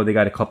Quinn can't go, they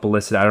got a couple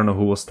listed. I don't know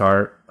who will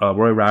start.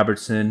 Roy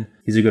Robertson,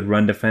 he's a good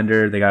run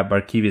defender. They got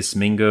Barkevius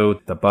Mingo,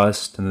 the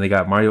bust, and then they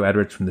got Mario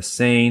Edwards from the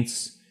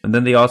Saints. And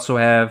then they also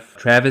have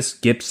Travis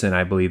Gibson,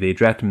 I believe. They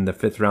drafted him in the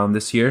 5th round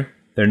this year.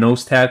 Their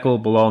nose tackle,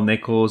 Bilal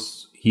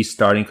Nichols, he's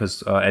starting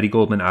because Eddie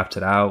Goldman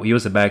opted out. He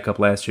was a backup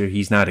last year.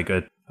 He's not a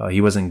good.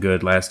 He wasn't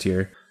good last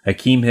year.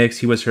 Akeem Hicks,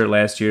 he was hurt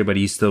last year, but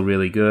he's still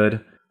really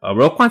good.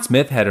 Roquan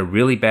Smith had a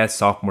really bad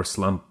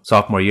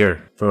sophomore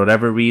year. For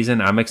whatever reason,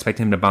 I'm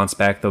expecting him to bounce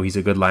back, though he's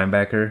a good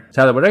linebacker.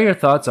 Tyler, what are your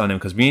thoughts on him?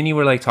 Because me and you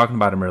were like talking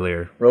about him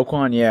earlier.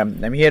 Roquan, yeah. I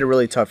mean, he had a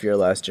really tough year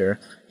last year.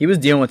 He was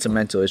dealing with some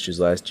mental issues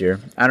last year.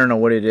 I don't know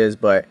what it is,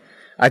 but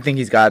I think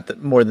he's got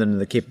more than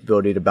the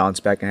capability to bounce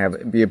back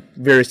and be a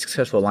very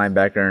successful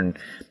linebacker, and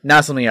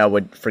not something I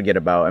would forget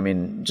about. I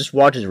mean, just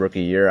watch his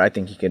rookie year. I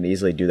think he can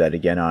easily do that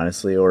again,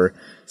 honestly, or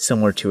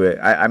similar to it.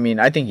 I mean,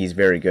 I think he's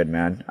very good,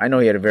 man. I know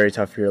he had a very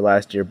tough year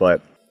last year,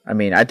 but I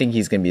mean, I think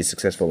he's going to be a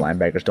successful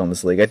linebacker still in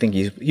this league. I think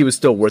he was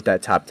still worth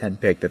that top 10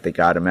 pick that they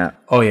got him at.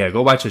 Oh, yeah.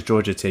 Go watch his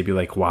Georgia tape. You're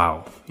like,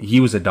 wow. He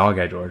was a dog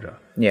at Georgia.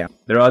 Yeah.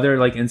 There are other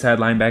like inside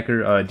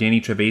linebacker, Danny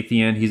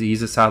Trevathan.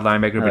 He's a solid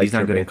linebacker, but he's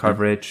not good in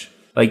coverage.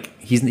 Like,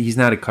 he's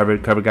not a cover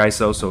guy,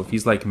 so if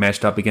he's like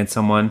matched up against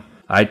someone,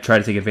 I'd try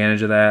to take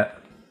advantage of that.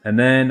 And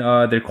then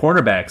their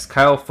cornerbacks,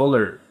 Kyle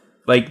Fuller.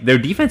 Like, their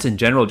defense in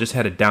general just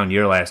had a down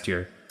year last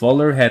year.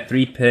 Fuller had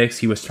 3 picks.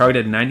 He was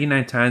targeted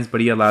 99 times,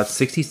 but he allowed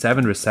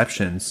 67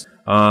 receptions.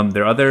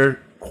 Their other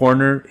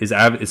corner is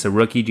a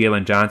rookie,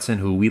 Jalen Johnson,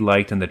 who we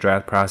liked in the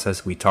draft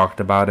process. We talked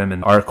about him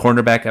in our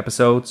cornerback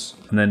episodes.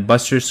 And then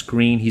Buster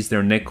Screen, he's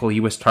their nickel. He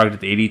was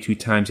targeted 82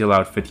 times. He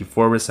allowed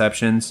 54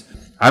 receptions.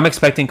 I'm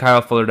expecting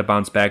Kyle Fuller to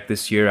bounce back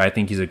this year. I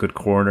think he's a good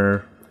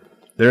corner.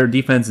 Their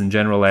defense in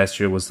general last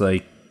year was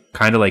like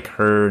kind of like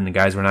her, and the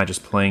guys were not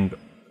just playing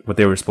what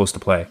they were supposed to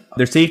play.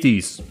 Their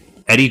safeties,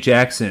 Eddie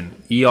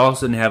Jackson. He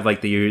also didn't have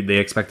like the year they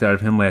expected out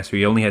of him last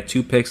year. He only had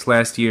 2 picks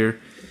last year.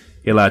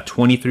 He allowed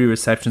 23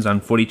 receptions on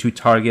 42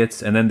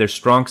 targets. And then their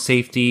strong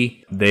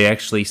safety, they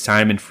actually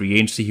signed him in free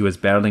agency. He was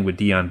battling with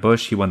Deion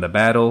Bush. He won the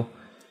battle.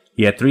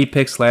 He had 3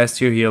 picks last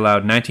year. He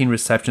allowed 19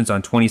 receptions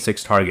on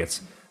 26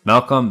 targets.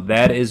 Malcolm,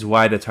 that is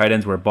why the tight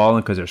ends were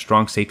balling, because their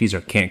strong safeties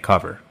can't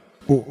cover.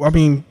 Well, I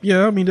mean,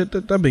 yeah, I mean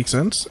that makes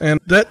sense.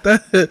 And that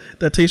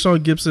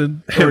Tayshaun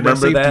Gibson, Remember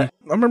safety, that?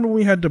 I remember when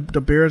we had the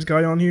Bears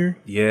guy on here.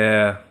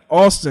 Yeah.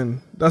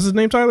 Austin, that's his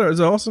name, Tyler. Is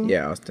it Austin?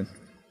 Yeah, Austin.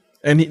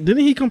 And didn't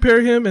he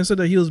compare him and said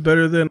that he was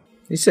better than?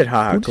 He said,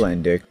 "Ha ha,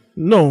 Clinton Dick."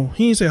 No,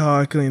 he didn't say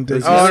hi, Clinton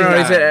Dick. Oh no,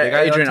 he The said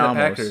guy Adrian went to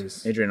the Amos.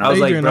 Packers. Adrian I was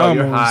Amos. like, Adrian bro,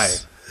 you're Amos.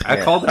 high. I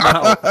called him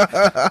out.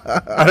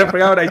 I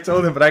forgot what I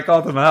told him, but I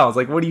called him out. I was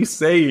like, what are you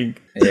saying?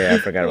 Yeah, I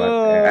forgot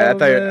about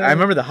that. I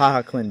remember the Ha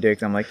ha Clinton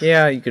Dick. I'm like,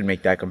 yeah, you could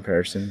make that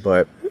comparison,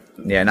 but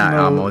yeah, not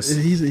Amos.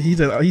 He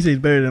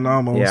said better than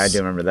Amos. Yeah, I do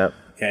remember that.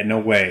 Yeah, no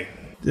way.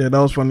 Yeah, that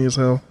was funny as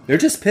hell. They're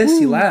just pissed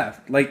he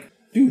laughed. Like,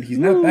 dude, he's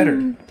not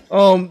better.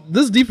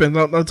 This defense.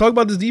 Now talk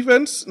about this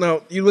defense.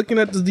 Now you're looking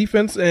at this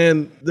defense,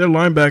 and their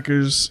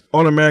linebackers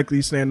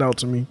automatically stand out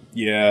to me.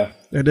 Yeah.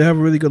 Yeah, they have a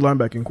really good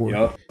linebacking core.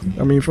 Yep.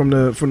 I mean, from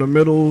the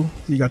middle,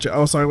 you got your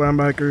outside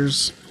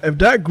linebackers. If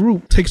that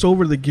group takes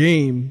over the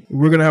game,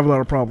 we're gonna have a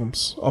lot of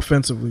problems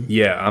offensively.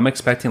 Yeah, I'm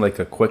expecting like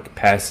a quick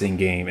passing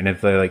game, and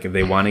if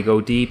they want to go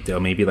deep, they'll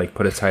maybe like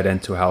put a tight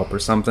end to help or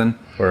something,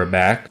 or a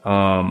back.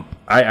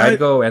 I'd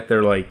go at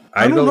their like.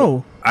 I don't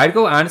know. I'd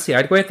go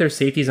at their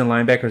safeties and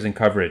linebackers in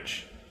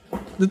coverage.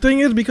 The thing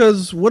is,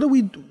 because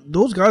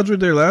those guys were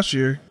there last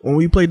year when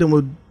we played them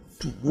with,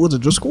 was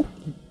it Driscoll?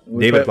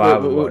 David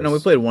Blau. No, we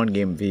played 1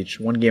 game of each.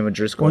 1 game of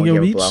Driscoll, One 1 game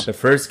game of of Blau. each? The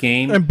first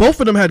game. And both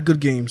of them had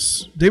good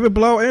games. David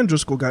Blau and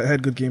Driscoll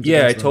had good games. Yeah, I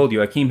against them. told you.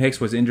 Akeem Hicks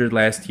was injured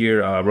last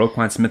year.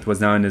 Roquan Smith was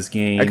not in his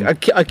game.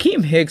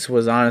 Akeem Hicks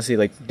was honestly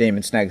like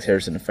Damon Snaggs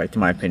Harrison effect, in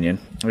my opinion.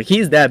 Like,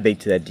 he's that big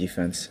to that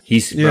defense.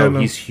 He's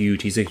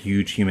huge. He's a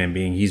huge human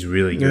being. He's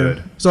really good.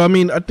 Yeah. So I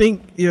mean, I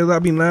think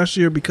last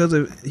year because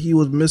he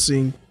was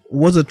missing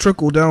was a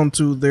trickle down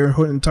to their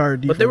entire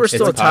defense. But they were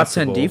still a It's top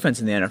 10 possible. defense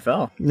in the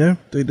NFL. Yeah,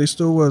 they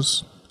still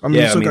was. I mean,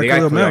 Yeah, still they got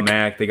Khalil Khalil Mack.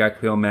 Mack. They got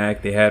Khalil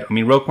Mack. They had.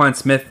 Roquan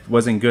Smith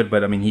wasn't good,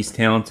 but he's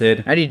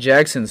talented. Eddie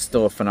Jackson's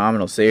still a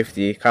phenomenal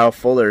safety. Kyle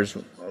Fuller's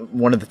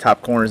one of the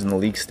top corners in the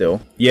league still.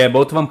 Yeah,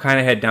 both of them kind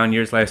of had down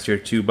years last year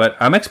too, but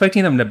I'm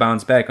expecting them to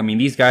bounce back.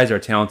 These guys are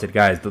talented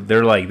guys.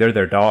 They're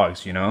their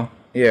dogs, you know.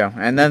 Yeah,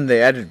 and then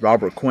they added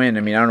Robert Quinn.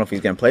 I don't know if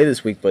he's going to play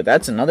this week, but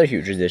that's another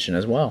huge addition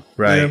as well.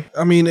 Right. Yeah.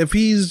 I mean, if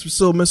he's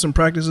still missing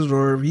practices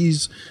or if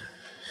he's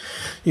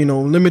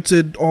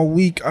limited all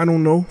week, I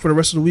don't know, for the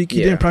rest of the week. He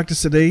Yeah. didn't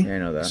practice today. Yeah, I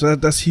know that. So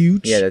that's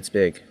huge. Yeah, that's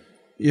big.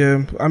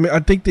 Yeah. I mean, I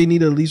think they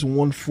need at least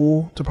one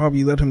full to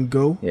probably let him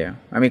go. Yeah.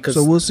 Because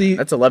So we'll see.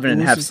 that's 11 and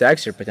a We'll half see.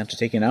 sacks you're potentially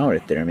taking out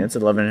right there. That's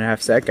 11 and a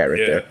half sack guy right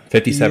there.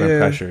 57 Yeah.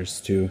 pressures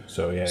too.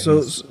 So yeah.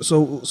 So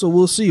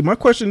we'll see. My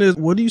question is,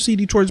 what do you see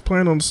Detroit's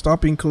plan on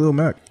stopping Khalil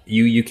Mack?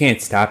 You can't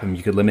stop him.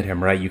 You could limit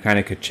him, right? You kind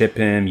of could chip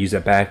him, use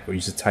a back, or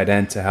use a tight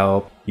end to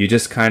help. You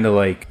just kind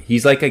of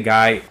he's like a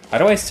guy. How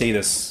do I say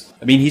this?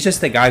 He's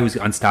just a guy who's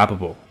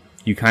unstoppable.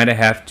 you kind of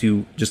have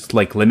to just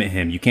like limit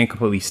him. You can't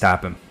completely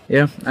stop him.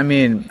 Yeah, I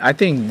mean, I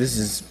think this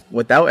is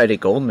without Eddie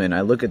Goldman.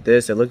 I look at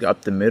this, I look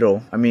up the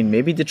middle. I mean,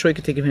 maybe Detroit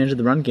could take advantage of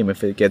the run game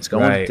if it gets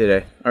going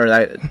today or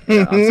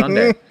on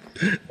Sunday.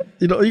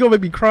 You know, you're gonna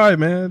make me cry,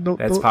 man.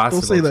 That's possible.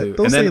 Don't say that. Too.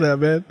 Don't say that,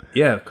 man.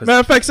 Yeah. Matter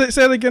of fact, say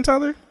that again,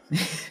 Tyler.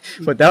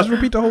 Without, Just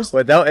repeat the whole.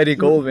 Without Eddie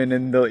Goldman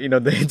and the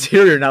the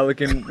interior not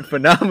looking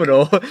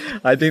phenomenal,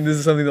 I think this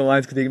is something the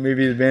Lions could take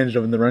maybe advantage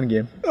of in the run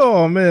game.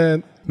 Oh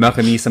man.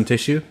 Malcolm needs some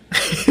tissue.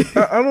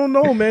 I don't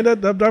know, man.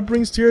 That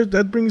brings tears.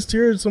 That brings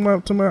tears to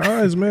my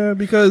eyes, man.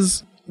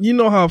 Because you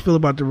know how I feel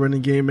about the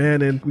running game,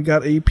 man. And we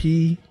got AP,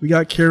 we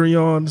got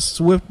Kerryon.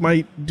 Swift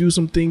might do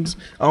some things.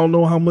 I don't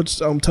know how much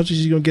touches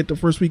he's gonna get the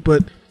first week,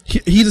 but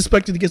he's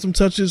expected to get some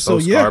touches. So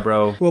yeah,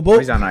 Scarborough. Well, both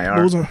he's on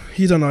IR.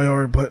 He's on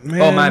IR, but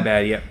man. Oh my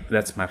bad. Yeah,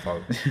 that's my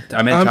fault.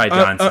 I meant Ty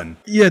Johnson.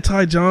 Yeah,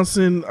 Ty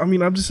Johnson. I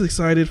mean, I'm just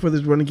excited for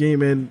this running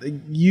game,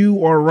 and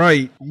you are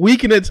right. We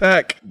can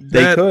attack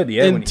that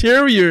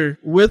interior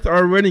with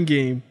our running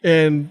game,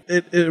 and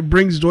it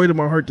brings joy to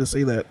my heart to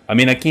say that. I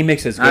mean, Akeem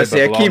Hicks is good. Honestly,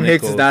 Akeem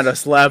Hicks is not a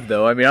slab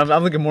though. I mean,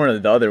 I'm looking more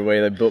the other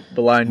way, like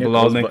Bilal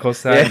Nichols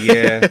side.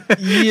 Yeah.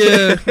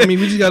 Yeah. I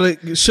mean, we just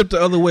gotta ship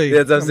the other way.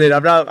 Yeah, that's what I'm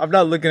saying. I'm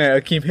not looking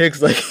at Akeem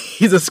Hicks like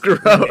he's a screw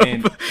up.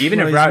 And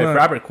even if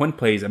Robert Quinn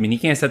plays, I mean, he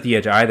can't set the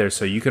edge either,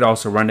 so you could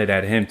also run it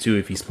at him too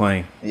if he's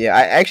playing. Yeah,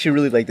 I actually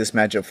really like this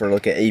matchup for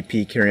look at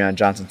AP, Kerryon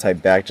Johnson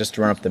type back, just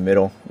to run up the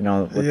middle.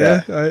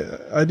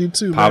 I do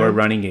too. Power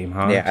running game,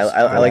 huh? Yeah,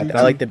 I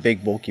like the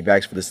big bulky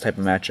backs for this type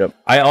of matchup.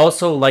 I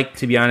also like,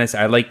 to be honest,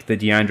 I like the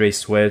DeAndre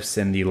Swifts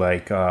and the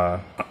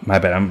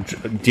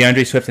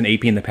DeAndre Swift and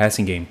AP in the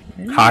passing game.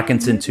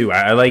 Hawkinson too.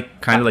 I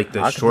like kind of like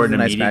the short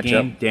and intermediate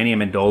game. Danny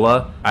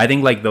Amendola. I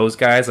think like those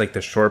guys, like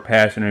the short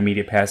pass and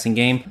intermediate passing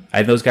game, I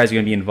think those guys are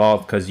going to be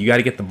involved because you got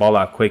to get the ball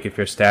out quick if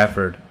you're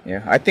Stafford.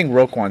 Yeah, I think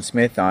Roquan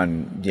Smith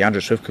on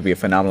DeAndre Swift could be a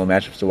phenomenal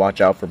matchup to watch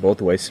out for both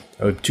ways.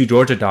 Two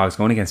Georgia dogs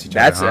going against each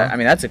other. I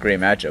mean, that's a great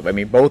matchup. I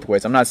mean, both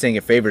ways. I'm not saying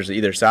it favors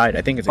either side.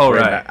 I think it's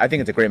I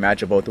think it's a great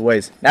matchup both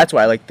ways. That's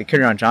why I like the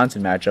Kerryon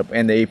Johnson matchup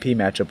and the AP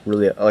matchup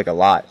really like a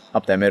lot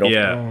up that middle.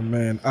 Yeah. Oh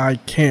man, I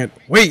can't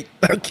wait.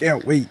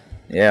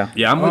 Yeah.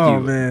 Yeah, I'm with you. Oh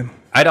man.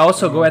 I'd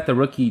also go at the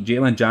rookie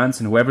Jalen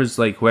Johnson,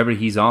 whoever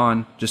he's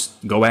on,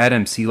 just go at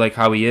him, see like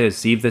how he is,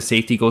 see if the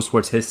safety goes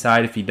towards his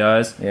side. If he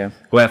does,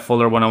 go at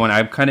Fuller 1-on-1.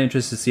 I'm kind of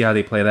interested to see how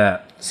they play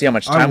that. See how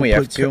much time we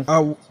have too.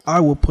 I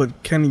will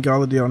put Kenny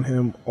Galladay on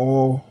him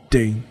all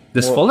day.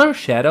 Does Fuller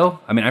shadow?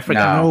 I mean, I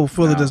forgot. No,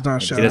 Fuller does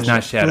not shadow. He does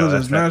not shadow. Fuller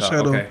does not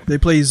shadow. Okay. They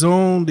play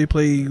zone. They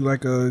play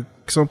like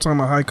sometime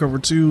a high cover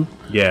 2.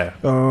 Yeah.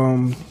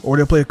 Or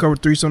they'll play a cover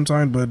 3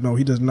 sometime, but no,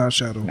 he does not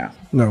shadow.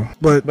 No.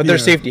 But their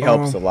safety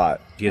helps a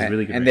lot. He has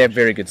really good and they have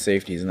very good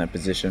safeties in that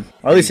position.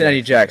 Or at least in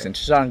Eddie Jackson.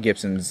 Sean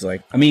Gibson's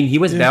like... I mean, he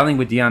was battling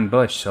with Deion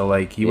Bush, so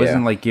like he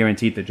wasn't like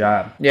guaranteed the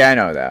job. Yeah, I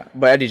know that.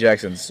 But Eddie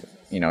Jackson's,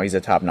 he's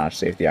a top-notch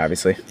safety,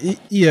 obviously.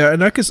 Yeah,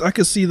 and I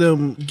could see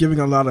them giving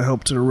a lot of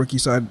help to the rookie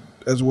side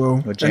as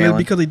well. And then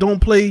because they don't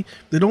play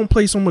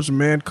so much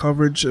man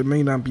coverage, it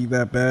may not be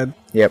that bad.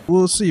 Yep.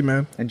 We'll see,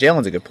 man. And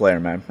Jalen's a good player,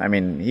 man. I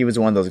mean, he was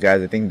one of those guys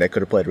I think that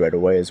could have played right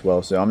away as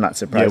well. So I'm not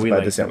surprised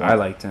by this. I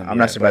liked him. I'm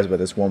not surprised by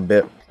this one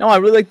bit. No, I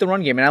really like the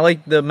run game, and I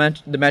like the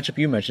matchup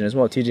you mentioned as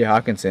well. TJ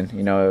Hawkinson.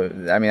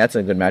 I mean, that's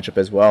a good matchup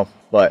as well.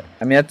 But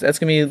I mean, that's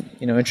gonna be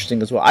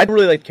interesting as well. I'd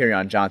really like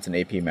Kerryon Johnson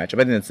AP matchup.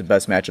 I think that's the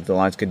best matchup the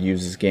Lions could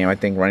use this game. I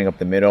think running up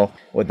the middle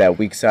with that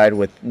weak side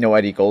with no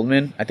Eddie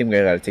Goldman, I think we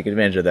got to take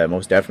advantage of that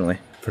most definitely.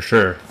 For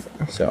sure.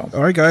 So.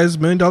 All right, guys. $1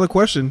 million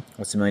question.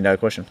 What's the $1 million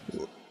question?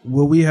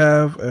 Will we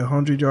have a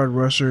 100-yard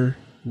rusher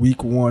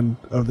week 1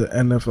 of the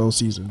NFL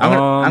season?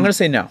 I'm gonna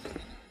say no.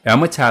 Yeah,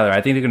 I'm with Tyler.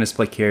 I think they're going to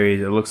split carries.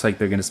 It looks like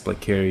they're going to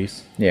split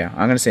carries. Yeah,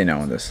 I'm going to say no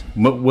on this.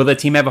 Will the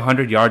team have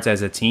 100 yards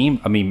as a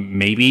team? I mean,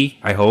 maybe.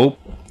 I hope.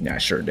 Yeah,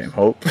 sure damn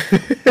hope.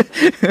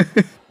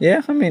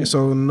 Yeah, I mean...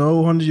 So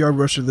no 100-yard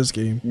rusher this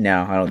game?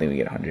 No, I don't think we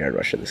get a 100-yard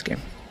rusher this game.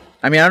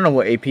 I mean, I don't know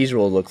what AP's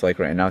role looks like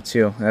right now,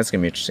 too. That's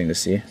going to be interesting to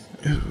see.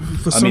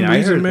 For some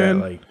reason,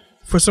 man,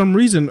 for some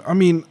reason, I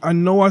mean, I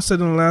know I said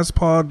in the last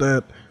pod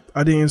that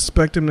I didn't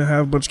expect him to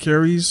have a bunch of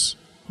carries.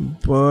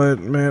 But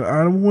man,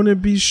 I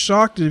wouldn't be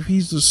shocked if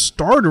he's the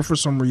starter for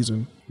some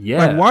reason.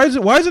 Yeah. Like,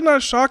 why is it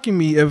not shocking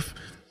me if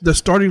the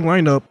starting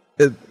lineup,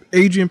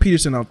 Adrian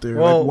Peterson out there?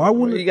 Well, like, why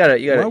wouldn't you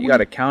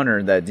gotta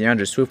counter that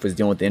DeAndre Swift was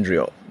dealing with the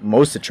injury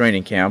most of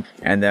training camp,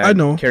 and that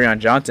Kerryon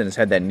Johnson has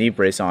had that knee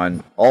brace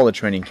on all the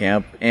training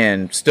camp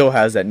and still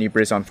has that knee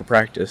brace on for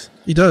practice.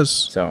 He does.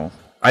 So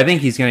I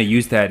think he's gonna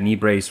use that knee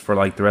brace for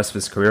like the rest of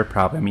his career.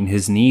 Probably. I mean,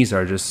 his knee is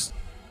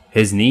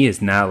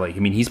not like. I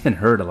mean, he's been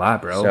hurt a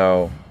lot, bro.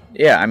 So.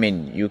 Yeah, I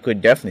mean, you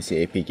could definitely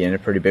see AP getting a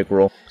pretty big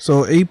role.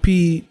 So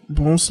AP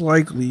most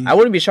likely. I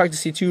wouldn't be shocked to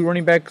see 2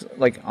 running backs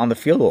like on the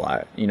field a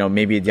lot.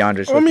 Maybe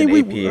DeAndre Swift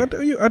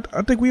and AP.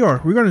 I think we are.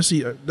 We're going to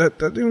see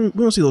that. We're going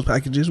to see those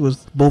packages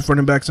with both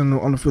running backs on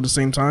the field at the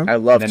same time. I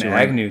love to.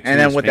 Agnew, and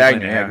then with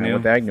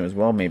Agnew as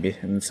well, maybe,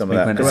 and some of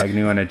that.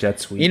 Agnew on a jet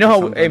sweep.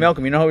 Hey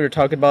Malcolm, you know how we were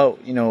talking about,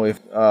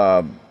 if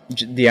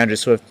DeAndre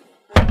Swift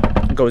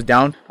goes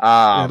down.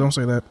 Yeah, don't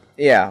say that.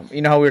 Yeah,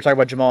 you know how we were talking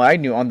about Jamal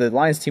Agnew on the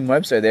Lions team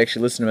website. They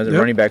actually listed him as a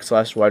running back /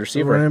 wide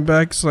receiver. Running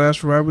back /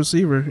 wide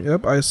receiver.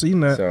 Yep, I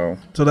seen that.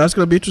 So that's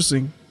gonna be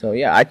interesting. So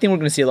yeah, I think we're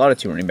going to see a lot of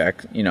 2 running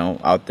back,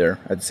 out there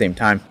at the same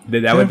time.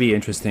 That would be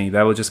interesting.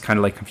 That would just kind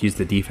of like confuse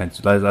the defense.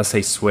 Let's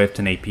say Swift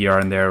and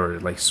APR in there, or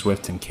like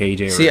Swift and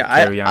KJ. See, or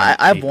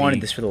I've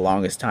wanted this for the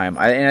longest time.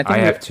 I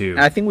have too.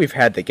 And I think we've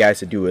had the guys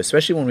to do it,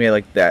 especially when we had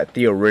like that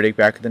Theo Riddick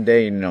back in the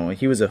day.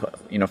 He was a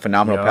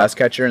phenomenal pass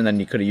catcher, and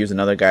then you could have used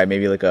another guy,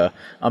 maybe like a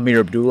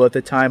Amir Abdullah at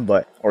the time,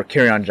 or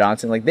Kerryon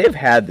Johnson. Like they've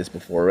had this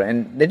before,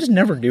 and they just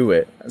never do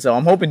it. So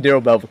I'm hoping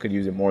Darrell Bevell could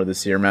use it more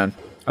this year, man.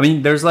 I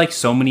mean, there's like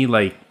so many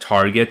like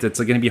targets. It's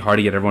going to be hard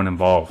to get everyone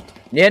involved.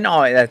 Yeah,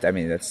 no,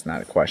 that's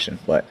not a question,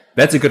 but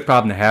that's a good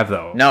problem to have,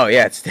 though. No,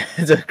 yeah,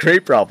 it's a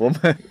great problem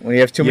when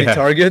you have too many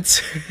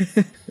targets.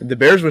 The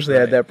Bears wish they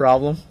had that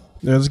problem.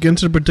 Yeah, let's get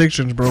into the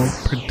predictions, bro.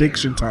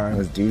 Prediction time.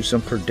 Let's do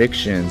some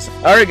predictions.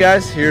 All right,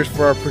 guys, here's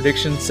for our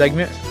prediction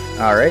segment.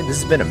 All right,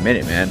 this has been a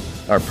minute, man.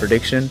 Our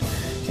prediction.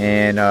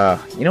 And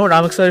you know what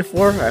I'm excited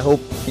for? I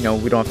hope, we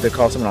don't have to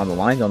call someone on the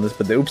lines on this,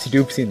 but the Oopsie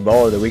Doopsie and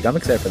Ball of the Week, I'm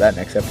excited for that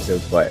next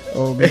episode. But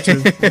me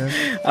too. Yeah.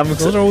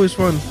 Those are always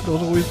fun.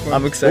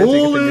 I'm excited to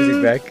get the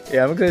music back.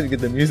 Yeah, I'm excited to get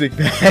the music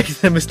back,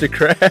 Mr.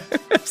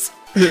 Krabs.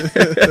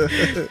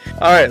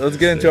 All right, let's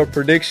get into our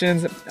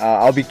predictions.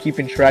 I'll be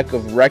keeping track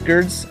of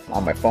records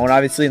on my phone,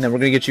 obviously, and then we're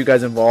going to get you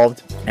guys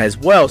involved as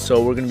well.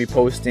 So we're going to be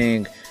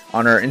posting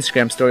on our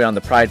Instagram story on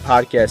the Pride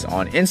Podcast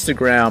on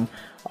Instagram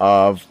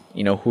of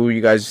who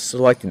you guys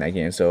select in that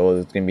game. So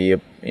it's gonna be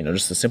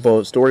just a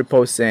simple story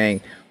post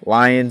saying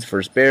Lions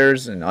versus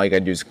Bears, and all you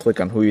gotta do is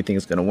click on who you think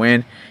is gonna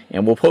win,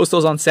 and we'll post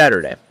those on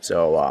Saturday.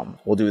 So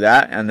we'll do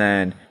that, and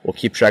then we'll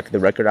keep track of the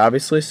record,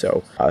 obviously.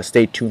 So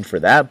stay tuned for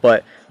that.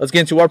 But let's get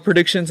into our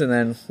predictions, and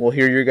then we'll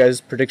hear your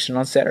guys' prediction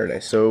on Saturday.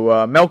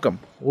 So Malcolm,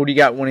 who do you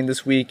got winning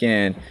this week,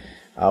 and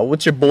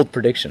what's your bold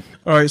prediction?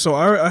 All right, so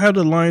I have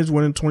the Lions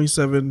winning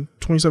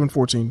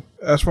 27-14.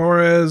 As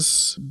far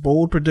as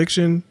bold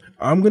prediction,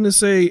 I'm going to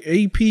say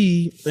AP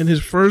in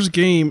his first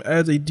game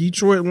as a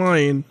Detroit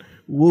Lion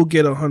will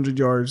get 100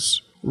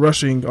 yards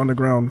rushing on the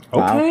ground.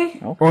 Okay.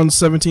 On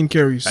 17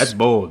 carries. That's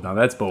bold. Now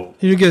that's bold.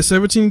 He'll get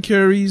 17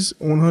 carries,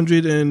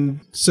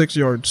 106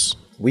 yards.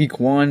 Week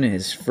 1,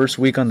 his first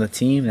week on the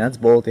team. That's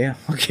bold, yeah.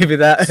 I'll give you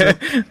that.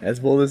 That's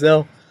bold as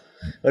hell.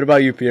 What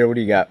about you, Pierre? What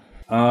do you got?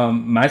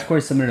 My score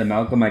is similar to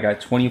Malcolm. I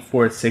got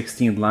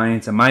 24-16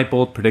 Lions, and my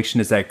bold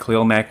prediction is that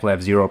Khalil Mack will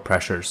have 0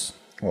 pressures.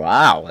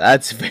 Wow,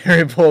 that's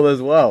very bold as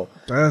well.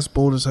 That's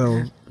bold as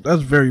hell.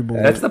 That's very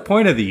bold. That's the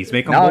point of these.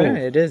 Make them bold. Yeah,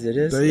 it is.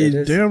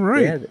 Damn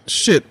right. Yeah.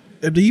 Shit.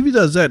 If the EV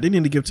does that, they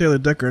need to give Taylor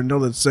Decker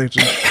another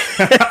sanction.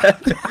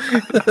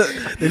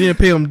 They didn't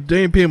pay him.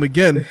 They didn't pay him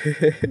again.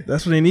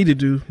 That's what they need to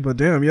do. But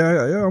damn,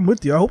 yeah, I'm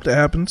with you. I hope that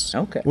happens.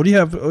 Okay. What do you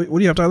have? What do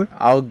you have, Tyler?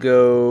 I'll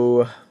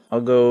go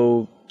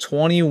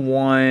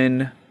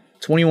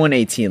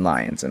 21-18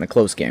 Lions in a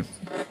close game.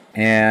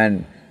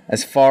 And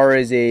as far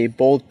as a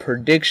bold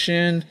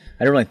prediction,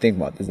 I don't really think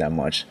about this that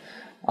much.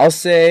 I'll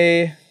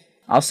say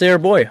our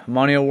boy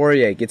Amani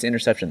Oruwariye gets an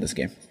interception this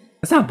game.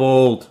 That's not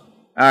bold.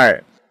 All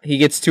right, he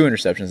gets 2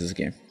 interceptions this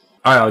game.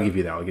 All right, I'll give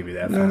you that.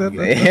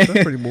 Yeah,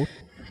 that's pretty bold.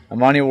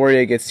 Amani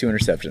Oruwariye gets 2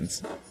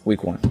 interceptions.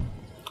 Week 1.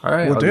 All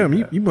right. Well, damn,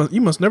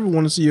 you must never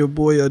want to see your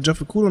boy Jeff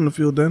Okudah on the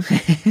field. Then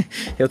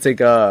he'll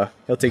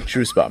take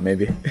Drew's spot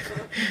maybe.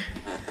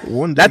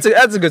 One day.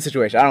 That's a good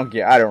situation. I don't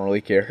care. I don't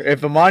really care.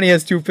 If Amani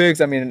has 2 picks,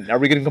 I mean, are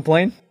we gonna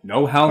complain?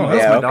 No, hell no.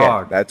 That's my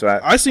dog. That's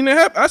right. I seen it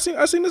happen. I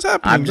seen this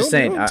happen. I'm just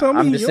saying. Don't tell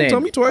me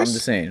twice. I'm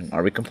just saying.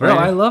 Are we complaining?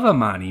 Bro, I love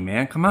Amani,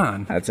 man. Come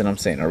on. That's what I'm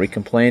saying. Are we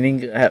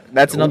complaining?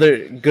 That's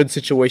another good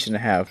situation to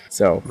have.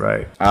 So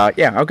right.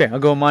 Yeah. Okay. I'll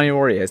go. Amani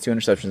Oruwariye has 2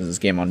 interceptions this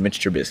game on Mitch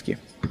Trubisky.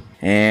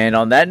 And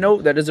on that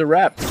note, that is a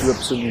wrap to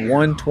episode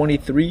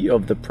 123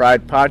 of the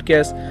Pride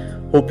Podcast.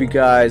 Hope you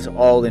guys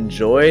all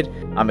enjoyed.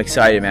 I'm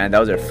excited, man. That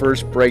was our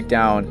first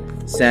breakdown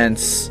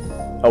since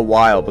a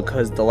while,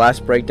 because the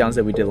last breakdowns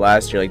that we did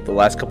last year, like the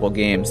last couple of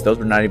games, those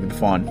were not even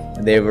fun.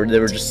 They were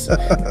just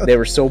they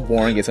were so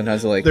boring. And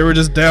sometimes they were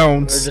just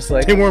downs.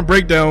 They weren't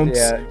breakdowns.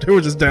 Yeah, they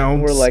were just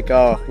downs. We're like,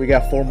 oh, we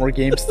got 4 more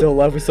games still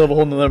left. We still have a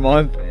whole another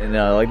month, and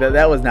like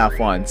that was not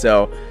fun.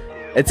 So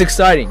it's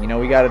exciting.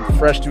 We got a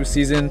fresh new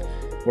season.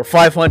 We're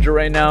 500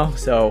 right now,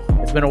 so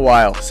it's been a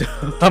while. So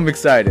I'm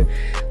excited.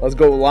 Let's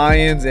go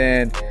Lions,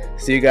 and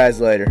see you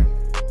guys later.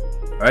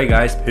 All right,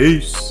 guys.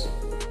 Peace.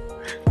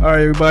 All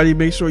right, everybody.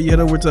 Make sure you head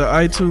over to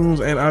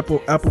iTunes and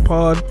Apple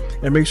Pod,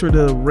 and make sure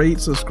to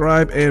rate,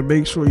 subscribe, and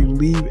make sure you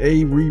leave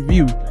a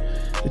review.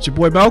 It's your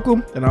boy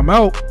Malcolm, and I'm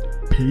out.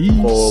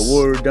 Peace.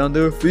 Forward down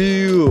the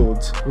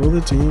field. For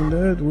the team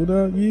that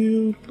without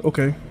you.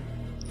 Okay.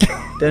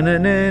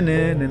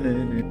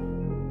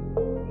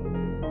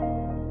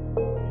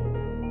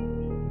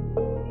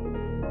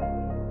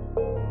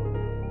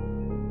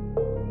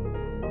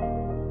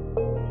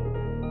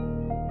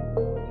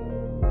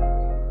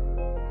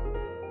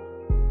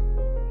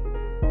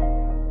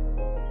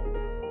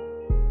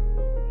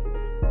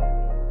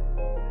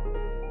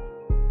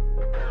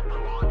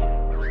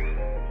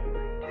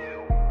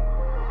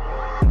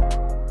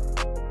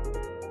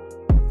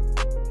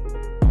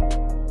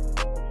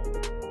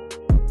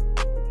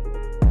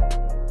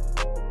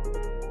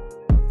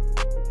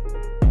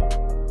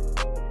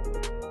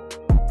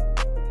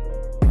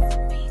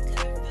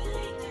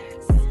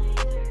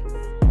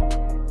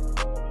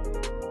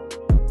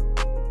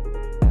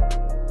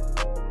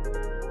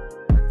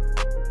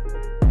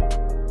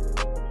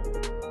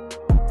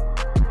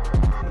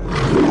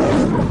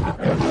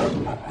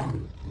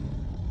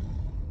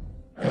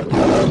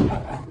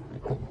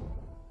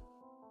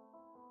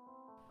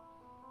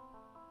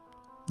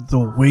 The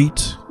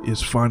wait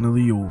is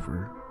finally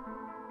over.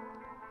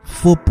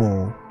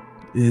 Football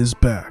is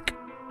back.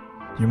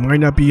 You might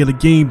not be at a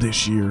game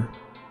this year,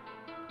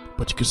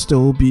 but you can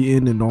still be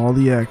in all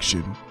the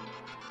action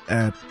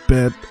at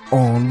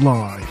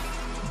BetOnline.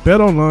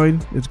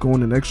 BetOnline is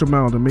going an extra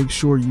mile to make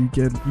sure you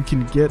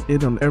can get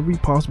in on every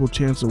possible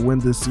chance to win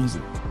this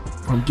season.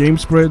 From game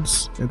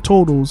spreads and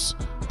totals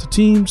to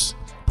teams,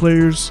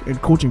 players, and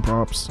coaching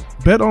props,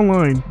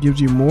 BetOnline gives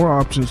you more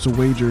options to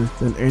wager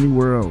than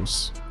anywhere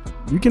else.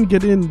 You can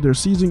get in their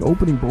season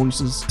opening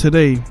bonuses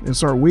today and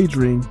start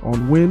wagering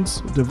on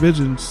wins,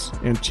 divisions,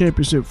 and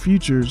championship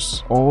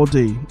futures all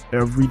day,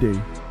 every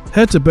day.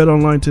 Head to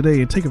BetOnline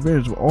today and take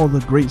advantage of all the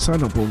great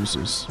sign-up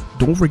bonuses.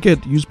 Don't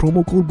forget to use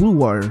promo code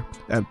BLUEWIRE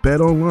at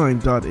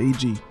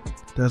betonline.ag.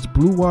 That's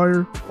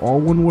BLUEWIRE,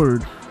 all one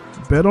word.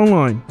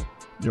 BetOnline,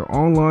 your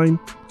online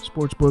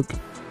sportsbook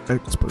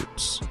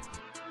experts.